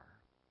Hagar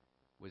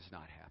was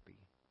not happy.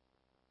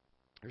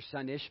 Her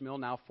son Ishmael,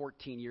 now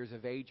 14 years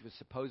of age, was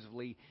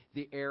supposedly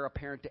the heir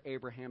apparent to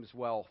Abraham's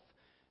wealth.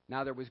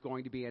 Now there was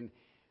going to be an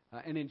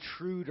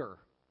intruder,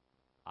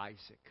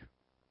 Isaac.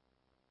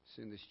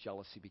 Soon this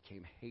jealousy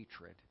became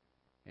hatred,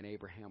 and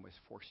Abraham was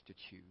forced to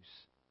choose.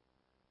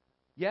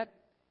 Yet,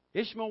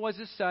 Ishmael was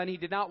his son. He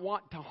did not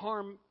want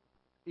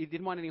He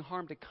didn't want any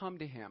harm to come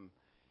to him.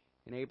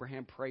 And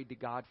Abraham prayed to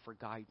God for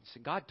guidance.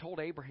 And God told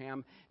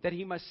Abraham that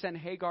he must send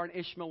Hagar and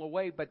Ishmael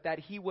away, but that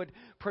he would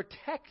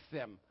protect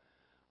them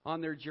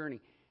on their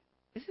journey.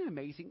 Isn't it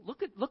amazing?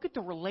 Look at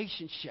the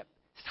relationship.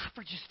 Stop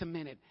for just a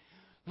minute.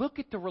 Look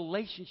at the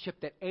relationship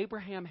that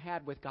Abraham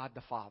had with God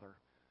the Father.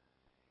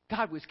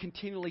 God was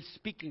continually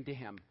speaking to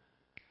him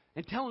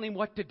and telling him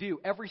what to do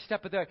every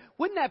step of the way.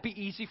 Wouldn't that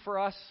be easy for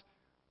us?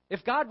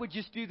 If God would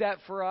just do that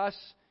for us,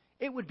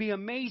 it would be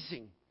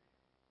amazing.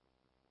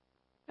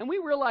 And we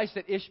realize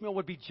that Ishmael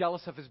would be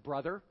jealous of his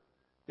brother.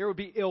 There would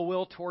be ill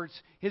will towards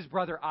his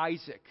brother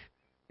Isaac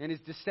and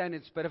his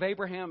descendants. But of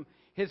Abraham,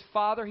 his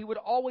father, he would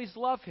always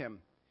love him.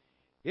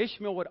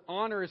 Ishmael would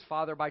honor his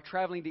father by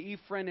traveling to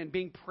Ephraim and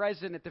being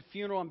present at the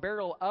funeral and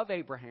burial of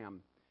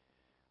Abraham.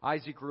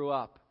 Isaac grew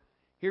up.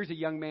 Here's a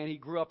young man. He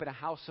grew up in a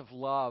house of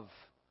love.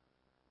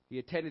 He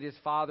attended his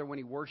father when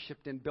he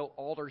worshipped and built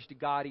altars to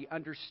God. He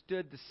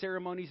understood the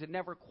ceremonies and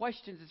never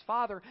questioned his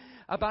father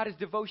about his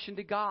devotion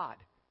to God.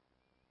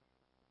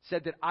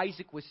 Said that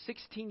Isaac was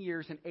 16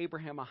 years and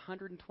Abraham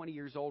 120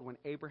 years old when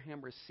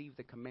Abraham received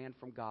the command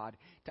from God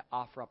to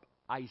offer up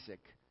Isaac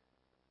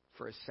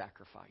for a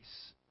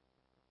sacrifice.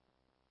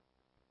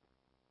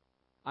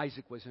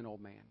 Abraham was an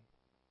old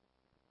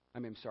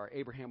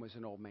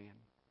man.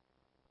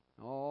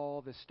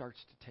 All this starts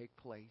to take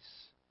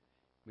place.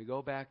 We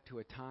go back to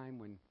a time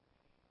when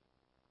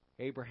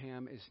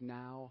Abraham is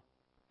now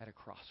at a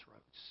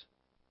crossroads.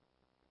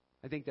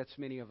 I think that's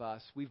many of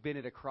us. We've been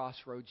at a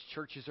crossroads.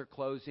 Churches are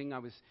closing. I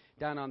was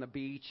down on the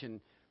beach, and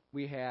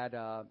we had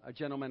a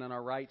gentleman on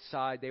our right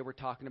side. They were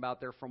talking about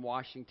they're from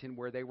Washington,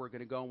 where they were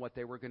going to go and what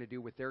they were going to do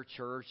with their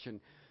church.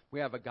 And we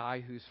have a guy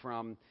who's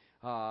from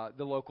the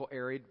local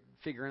area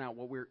figuring out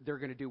what they're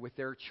going to do with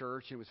their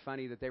church. And it was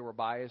funny that they were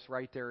biased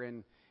right there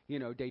in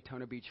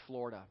Daytona Beach,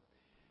 Florida.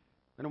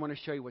 And I want to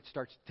show you what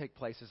starts to take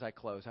place as I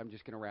close. I'm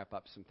just going to wrap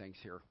up some things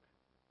here.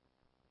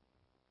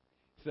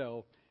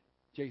 So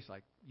Jay's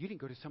like, you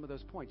didn't go to some of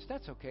those points.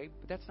 That's okay,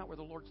 but that's not where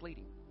the Lord's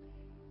leading.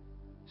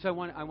 So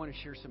I want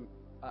to share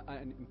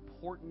an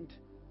important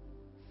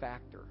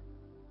factor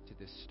to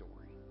this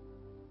story.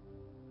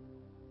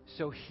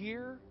 So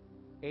here,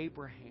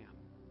 Abraham,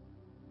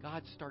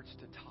 God starts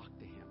to talk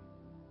to him.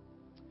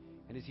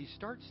 And as he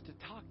starts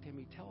to talk to him,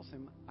 he tells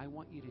him, I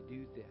want you to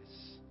do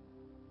this.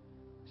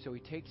 So he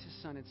takes his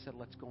son and said,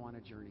 let's go on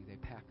a journey. They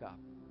pack up.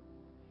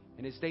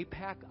 And as they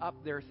pack up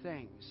their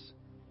things,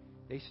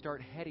 they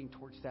start heading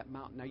towards that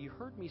mountain. Now, you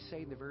heard me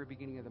say in the very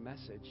beginning of the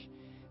message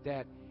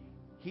that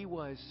he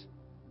was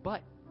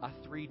but a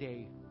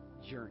 3-day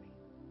journey.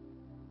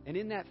 And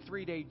in that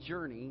 3-day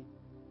journey,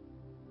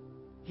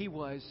 he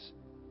was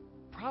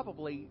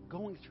probably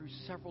going through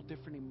several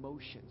different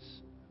emotions.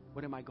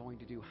 What am I going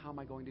to do? How am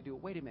I going to do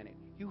it? Wait a minute.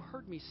 You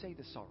heard me say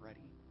this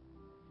already.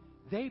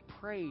 They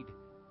prayed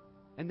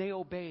and they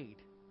obeyed.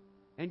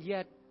 And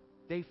yet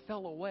they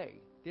fell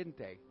away, didn't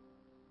they?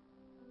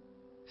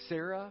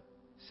 Sarah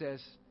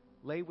says,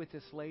 lay with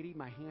this lady,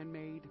 my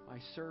handmaid, my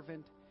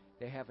servant.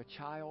 They have a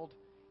child,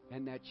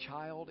 and that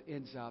child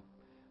ends up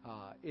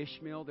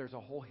Ishmael. There's a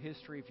whole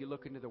history, if you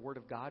look into the Word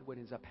of God, what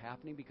ends up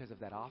happening because of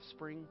that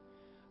offspring.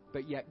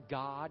 But yet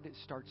God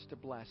starts to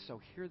bless.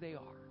 So here they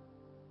are.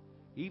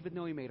 Even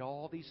though he made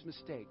all these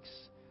mistakes,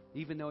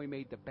 even though he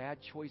made the bad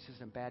choices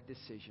and bad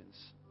decisions,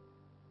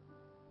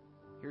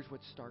 here's what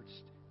starts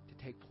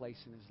to take place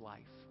in his life.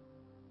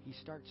 He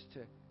starts to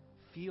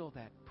feel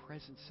that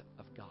presence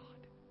of God.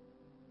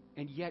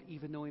 And yet,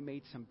 even though he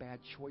made some bad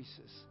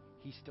choices,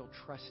 he still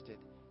trusted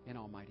in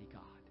Almighty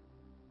God.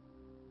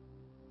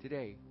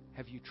 Today,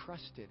 have you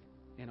trusted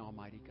in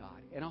Almighty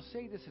God? And I'll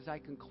say this as I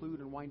conclude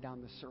and wind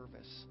down the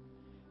service.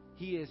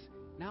 He is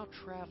now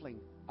traveling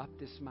up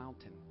this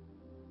mountain.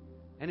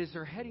 And as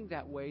they're heading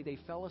that way, they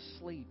fell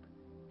asleep.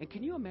 And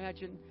can you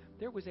imagine?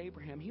 There was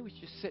Abraham. He was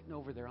just sitting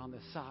over there on the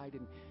side,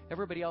 and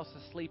everybody else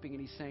is sleeping. And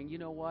he's saying, you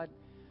know what?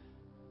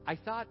 I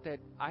thought that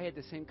I had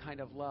the same kind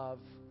of love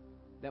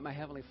that my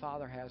Heavenly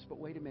Father has, but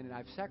wait a minute,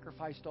 I've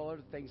sacrificed all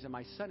other things, and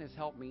my son has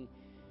helped me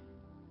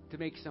to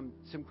make some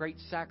great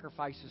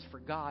sacrifices for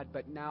God,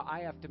 but now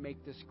I have to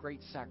make this great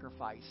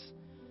sacrifice.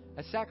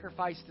 A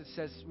sacrifice that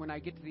says, when I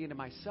get to the end of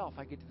myself,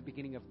 I get to the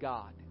beginning of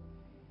God.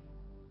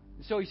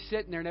 And so he's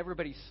sitting there, and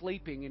everybody's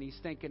sleeping, and he's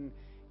thinking,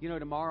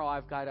 tomorrow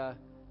I've got to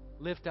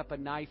lift up a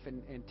knife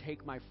and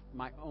take my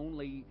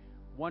only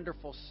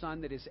wonderful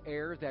son that is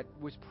heir that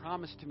was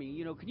promised to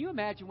me. Can you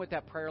imagine what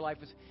that prayer life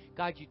was?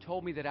 God, you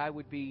told me that I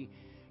would be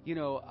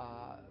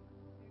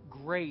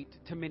great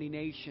to many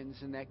nations,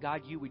 and that,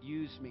 God, you would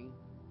use me.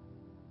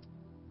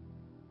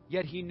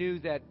 Yet he knew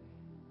that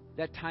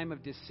time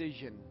of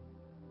decision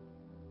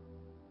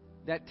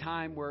that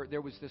time where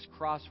there was this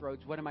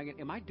crossroads.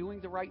 Am I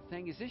doing the right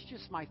thing? Is this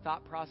just my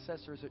thought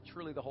process, or is it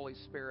truly the Holy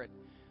Spirit?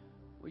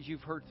 As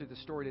you've heard through the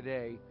story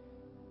today,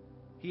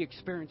 he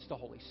experienced the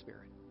Holy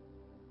Spirit.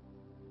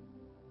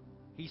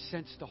 He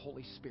sensed the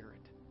Holy Spirit.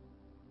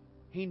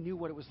 He knew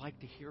what it was like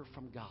to hear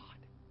from God.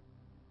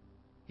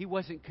 He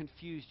wasn't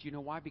confused. You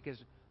know why? Because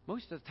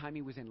most of the time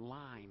he was in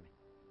line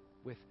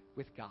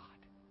with God.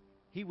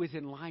 He was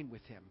in line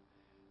with Him.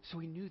 So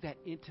he knew that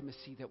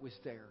intimacy that was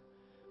there.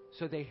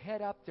 So they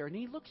head up there, and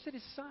he looks at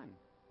his son.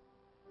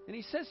 And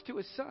he says to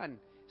his son,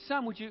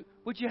 "Son, would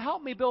you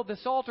help me build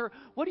this altar?"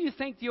 What do you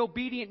think the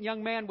obedient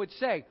young man would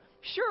say?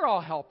 "Sure,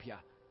 I'll help you.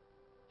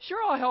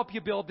 Sure, I'll help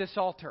you build this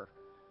altar.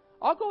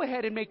 I'll go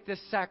ahead and make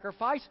this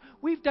sacrifice.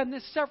 We've done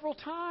this several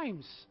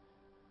times."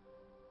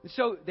 And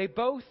so they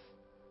both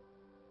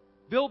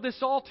build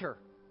this altar.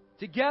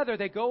 Together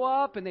they go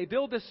up and they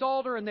build this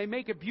altar and they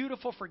make it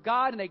beautiful for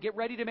God and they get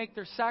ready to make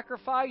their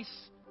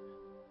sacrifice.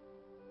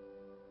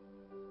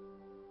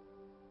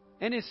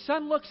 And his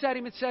son looks at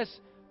him and says,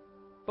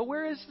 "But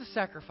where is the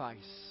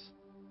sacrifice?"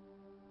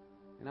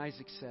 And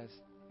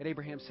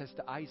Abraham says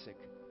to Isaac,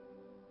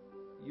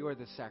 "You are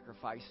the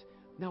sacrifice."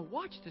 Now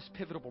watch this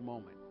pivotal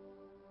moment.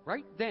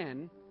 Right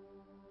then,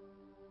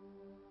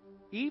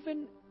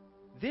 even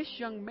this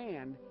young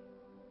man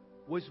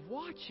was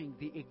watching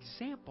the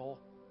example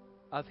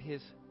of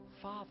his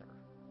father.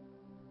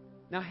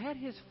 Now, had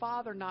his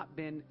father not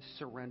been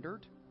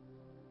surrendered,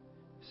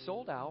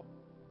 sold out,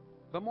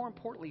 but more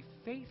importantly,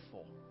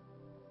 faithful,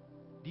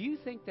 do you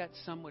think that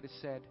son would have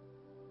said,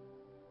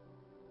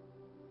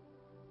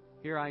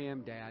 "Here I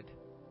am, Dad.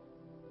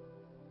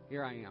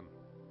 Here I am"?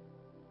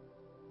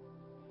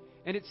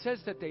 And it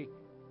says that they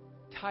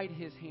tied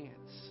his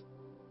hands.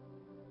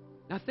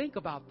 Now think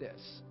about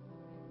this.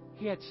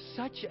 He had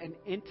such an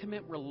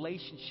intimate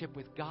relationship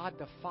with God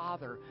the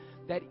Father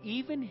that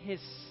even his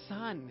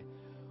son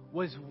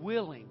was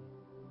willing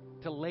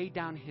to lay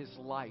down his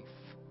life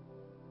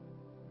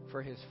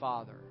for his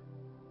father.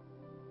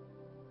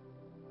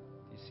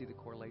 Do you see the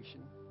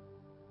correlation?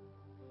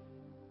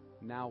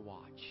 Now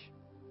watch.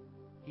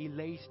 He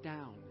lays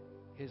down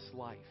his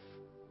life.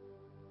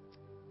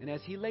 And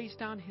as he lays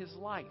down his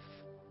life,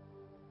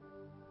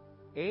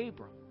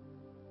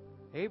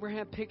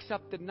 Abraham picks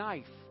up the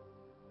knife.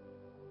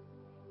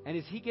 And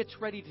as he gets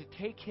ready to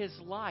take his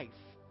life,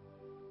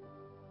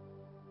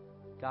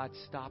 God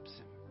stops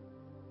him.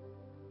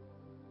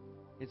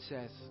 It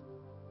says,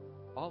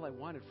 "All I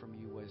wanted from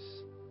you was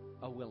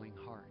a willing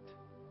heart,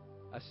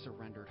 a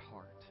surrendered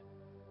heart,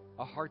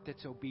 a heart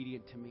that's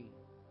obedient to me."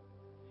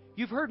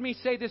 You've heard me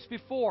say this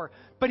before,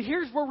 but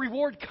here's where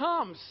reward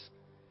comes.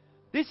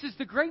 This is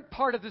the great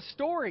part of the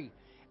story.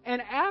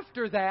 And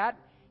after that,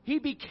 he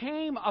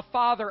became a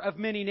father of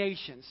many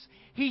nations.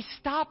 He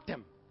stopped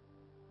him.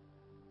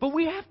 But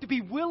we have to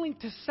be willing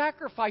to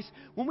sacrifice.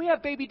 When we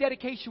have baby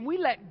dedication, we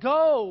let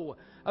go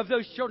of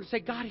those children. Say,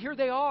 "God, here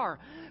they are."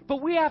 But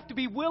we have to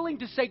be willing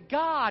to say,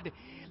 "God,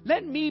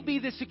 let me be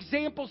this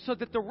example so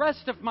that the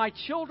rest of my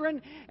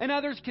children and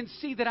others can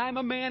see that I'm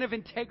a man of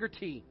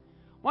integrity."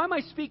 Why am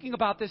I speaking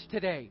about this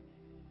today?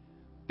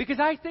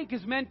 Because I think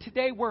as men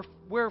today,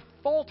 we're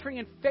faltering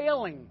and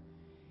failing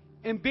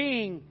in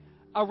being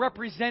a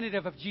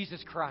representative of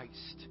Jesus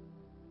Christ.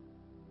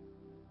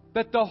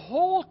 But the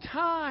whole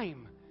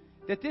time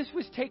that this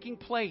was taking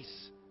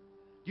place,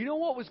 do you know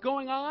what was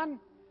going on?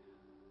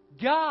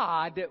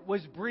 God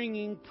was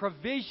bringing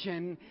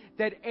provision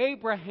that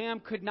Abraham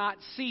could not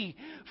see.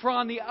 For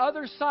on the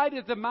other side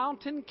of the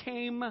mountain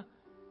came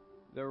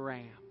the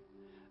ram.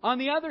 On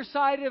the other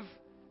side of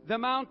the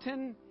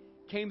mountain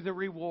came the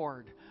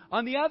reward.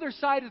 On the other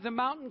side of the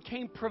mountain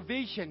came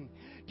provision.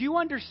 Do you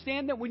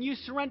understand that when you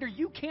surrender,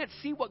 you can't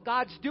see what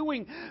God's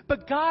doing,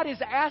 but God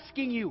is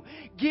asking you,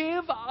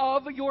 give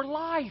of your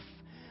life.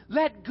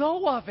 Let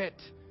go of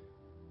it.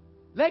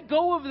 Let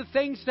go of the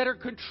things that are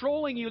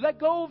controlling you. Let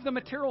go of the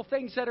material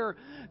things that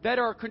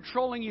are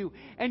controlling you.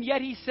 And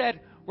yet he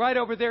said, "Right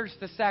over there's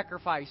the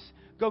sacrifice.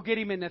 Go get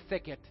him in the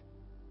thicket."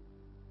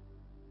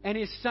 And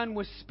his son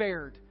was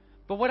spared.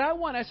 But what I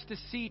want us to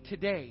see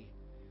today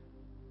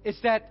is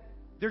that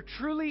there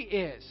truly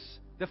is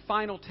the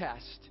final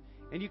test.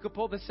 And you can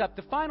pull this up.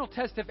 The final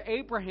test of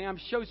Abraham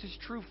shows his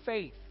true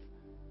faith.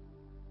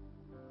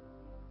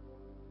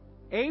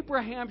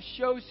 Abraham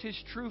shows his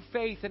true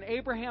faith, and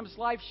Abraham's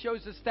life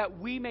shows us that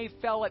we may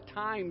fail at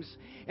times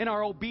in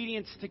our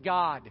obedience to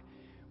God.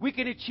 We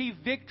can achieve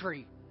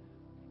victory.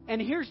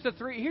 And here's the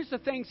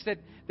things that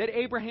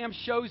Abraham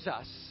shows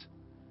us.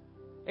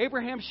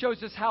 Abraham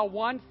shows us how.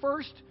 One,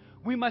 first,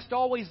 we must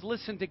always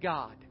listen to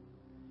God.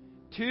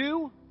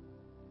 Two,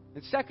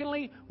 and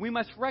secondly, we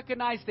must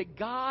recognize that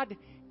God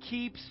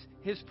keeps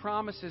His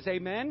promises.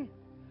 Amen?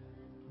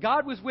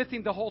 God was with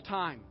him the whole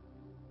time.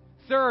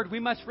 Third, we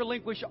must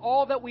relinquish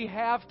all that we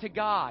have to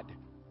God.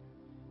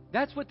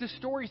 That's what the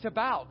story's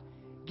about.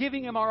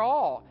 Giving Him our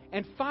all.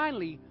 And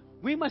finally,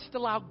 we must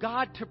allow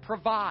God to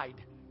provide.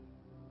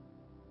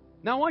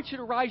 Now, I want you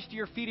to rise to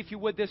your feet, if you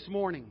would, this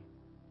morning.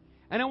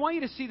 And I want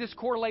you to see this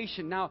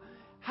correlation. Now,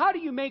 How do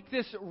you make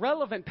this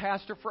relevant,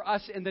 Pastor, for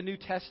us in the New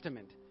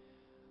Testament?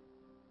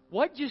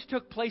 What just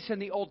took place in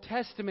the Old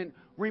Testament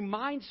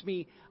reminds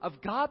me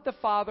of God the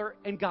Father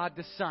and God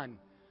the Son.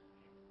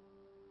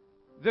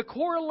 The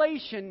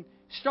correlation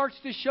starts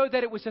to show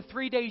that it was a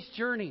 3 days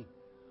journey.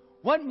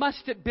 What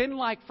must it have been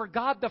like for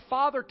God the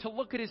Father to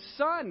look at His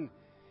Son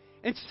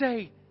and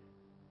say,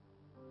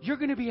 you're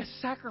going to be a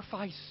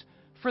sacrifice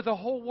for the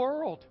whole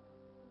world.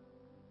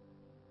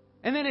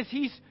 And then as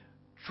He's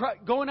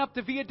going up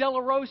the Via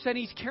Dolorosa and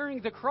He's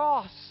carrying the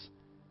cross,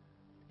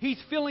 He's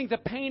feeling the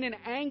pain and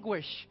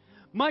anguish,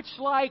 much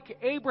like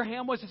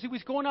Abraham was as he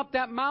was going up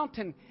that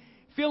mountain,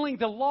 feeling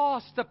the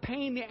loss, the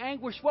pain, the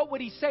anguish. What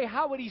would he say?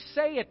 How would he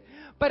say it?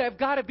 But I've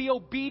got to be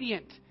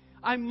obedient.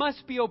 I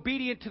must be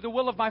obedient to the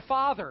will of my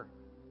Father.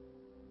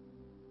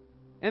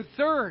 And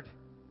third,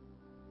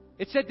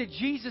 it said that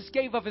Jesus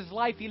gave of His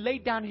life. He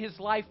laid down His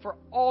life for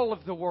all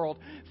of the world.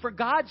 For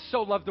God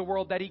so loved the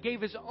world that He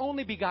gave His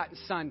only begotten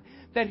Son,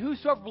 that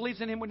whosoever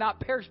believes in Him would not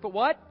perish, but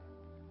what?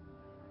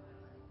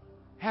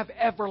 Have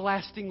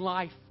everlasting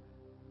life.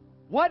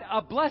 What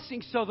a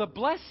blessing. So the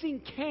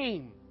blessing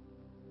came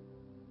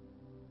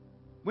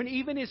when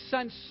even His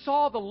Son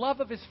saw the love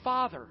of His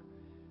Father,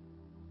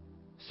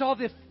 saw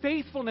the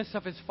faithfulness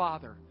of His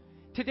Father.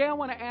 Today I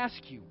want to ask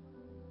you,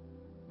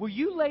 will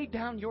you lay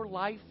down your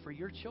life for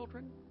your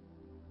children?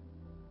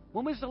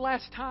 When was the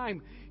last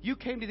time you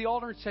came to the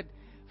altar and said,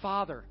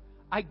 Father,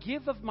 I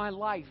give of my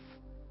life.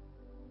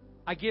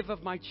 I give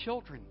of my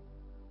children.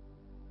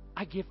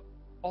 I give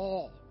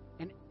all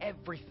and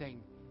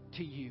everything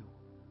to you.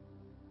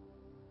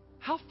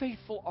 How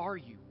faithful are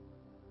you?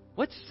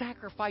 What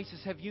sacrifices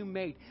have you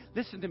made?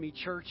 Listen to me,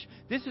 church.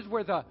 This is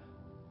where the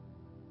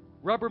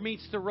rubber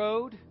meets the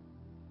road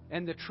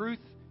and the truth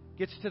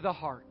gets to the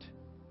heart.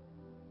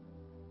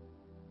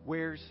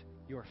 Where's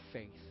your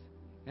faith?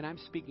 And I'm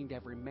speaking to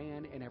every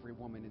man and every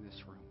woman in this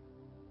room.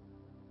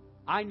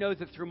 I know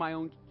that through my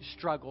own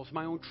struggles,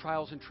 my own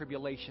trials and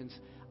tribulations,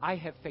 I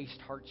have faced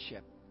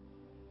hardship.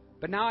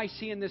 But now I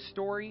see in this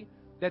story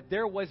that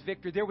there was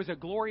victory. There was a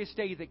glorious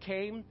day that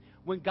came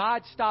when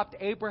God stopped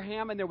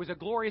Abraham, and there was a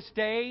glorious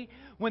day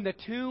when the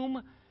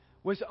tomb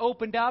was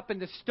opened up and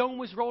the stone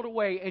was rolled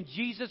away, and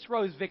Jesus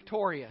rose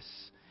victorious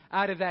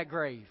out of that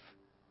grave.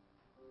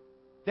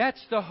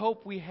 That's the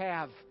hope we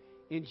have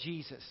in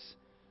Jesus.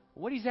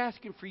 What He's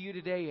asking for you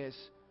today is,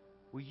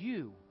 will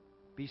you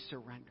be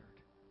surrendered?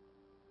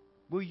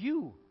 Will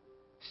you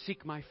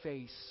seek my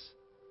face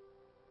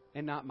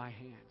and not my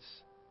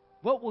hands?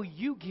 What will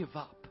you give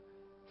up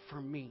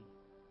for me?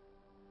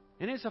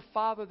 And as a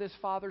father this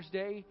Father's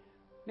Day,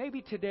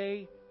 maybe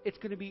today it's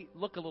going to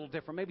look a little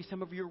different. Maybe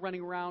some of you are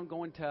running around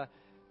going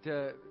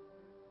to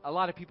a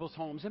lot of people's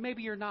homes, and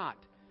maybe you're not.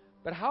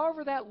 But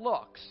however that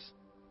looks,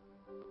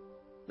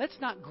 let's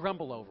not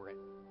grumble over it.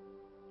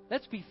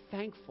 Let's be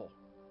thankful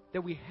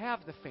that we have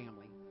the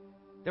family,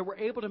 that we're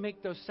able to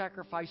make those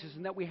sacrifices,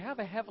 and that we have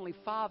a Heavenly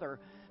Father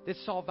that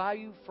saw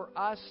value for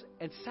us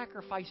and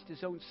sacrificed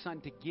His own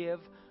Son to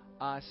give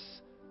us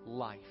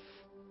life,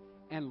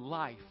 and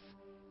life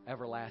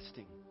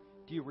everlasting.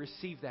 Do you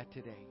receive that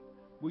today?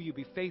 Will you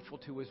be faithful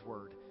to His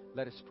Word?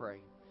 Let us pray.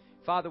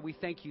 Father, we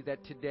thank You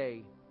that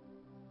today,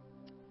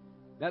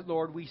 that,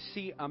 Lord, we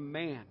see a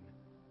man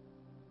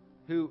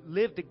who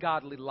lived a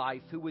godly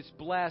life, who was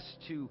blessed,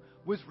 who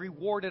was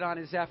rewarded on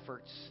his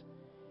efforts.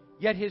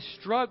 Yet his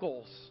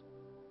struggles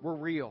were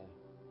real.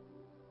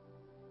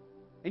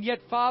 And yet,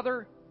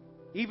 Father,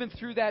 even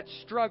through that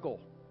struggle,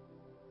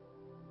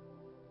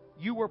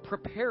 You were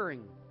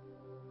preparing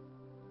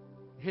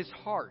his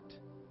heart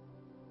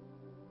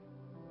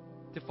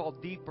to fall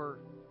deeper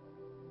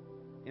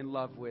in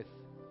love with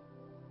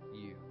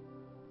You.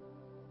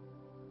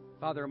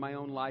 Father, in my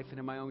own life and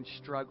in my own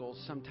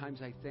struggles,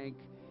 sometimes I think,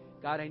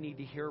 God, I need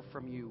to hear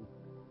from You.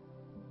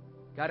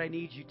 God, I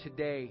need You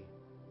today.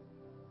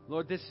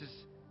 Lord, this is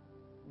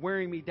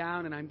wearing me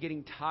down and I'm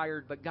getting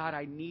tired, but God,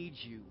 I need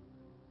You.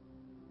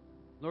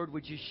 Lord,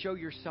 would You show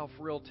Yourself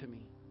real to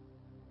me?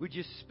 Would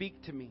You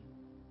speak to me?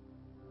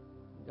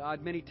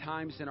 God, many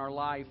times in our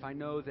life, I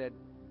know that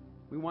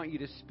we want You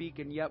to speak,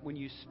 and yet when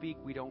You speak,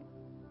 we don't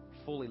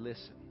fully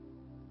listen.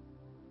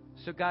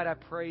 So God, I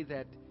pray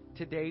that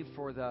today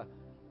for the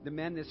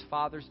men this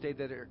Father's Day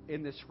that are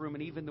in this room,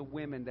 and even the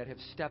women that have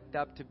stepped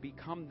up to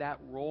become that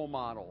role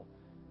model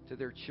to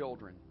their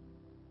children,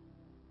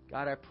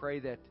 God, I pray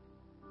that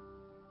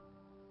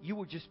You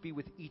will just be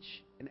with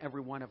each and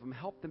every one of them.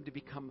 Help them to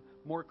become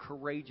more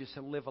courageous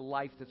and live a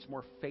life that's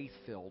more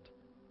faith-filled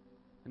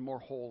and more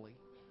holy.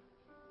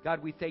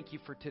 God, we thank You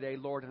for today,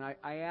 Lord, and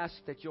I ask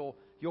that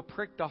You'll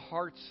prick the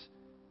hearts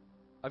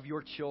of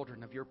Your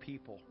children, of Your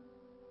people.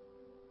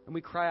 And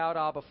we cry out,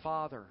 Abba,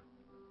 Father.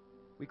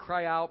 We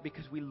cry out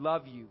because we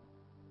love You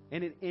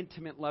in an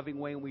intimate, loving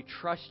way, and we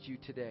trust You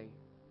today.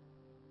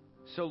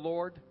 So,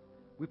 Lord,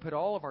 we put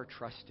all of our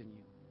trust in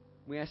You.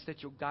 We ask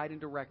that You'll guide and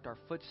direct our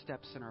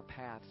footsteps and our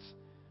paths,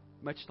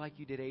 much like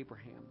You did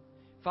Abraham.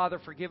 Father,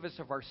 forgive us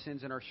of our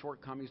sins and our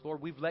shortcomings.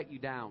 Lord, we've let You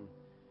down.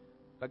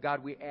 But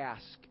God, we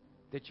ask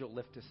that You'll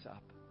lift us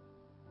up.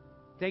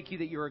 Thank you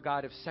that you're a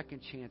God of second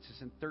chances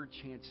and third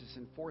chances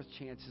and fourth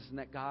chances, and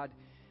that, God,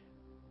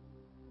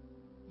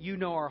 you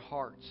know our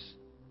hearts,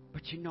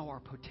 but you know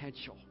our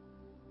potential.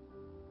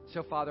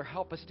 So, Father,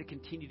 help us to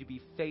continue to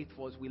be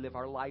faithful as we live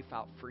our life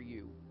out for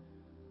you.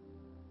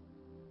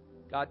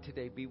 God,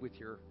 today be with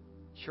your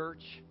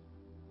church,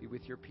 be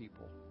with your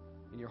people.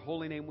 In your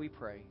holy name we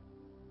pray.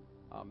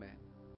 Amen.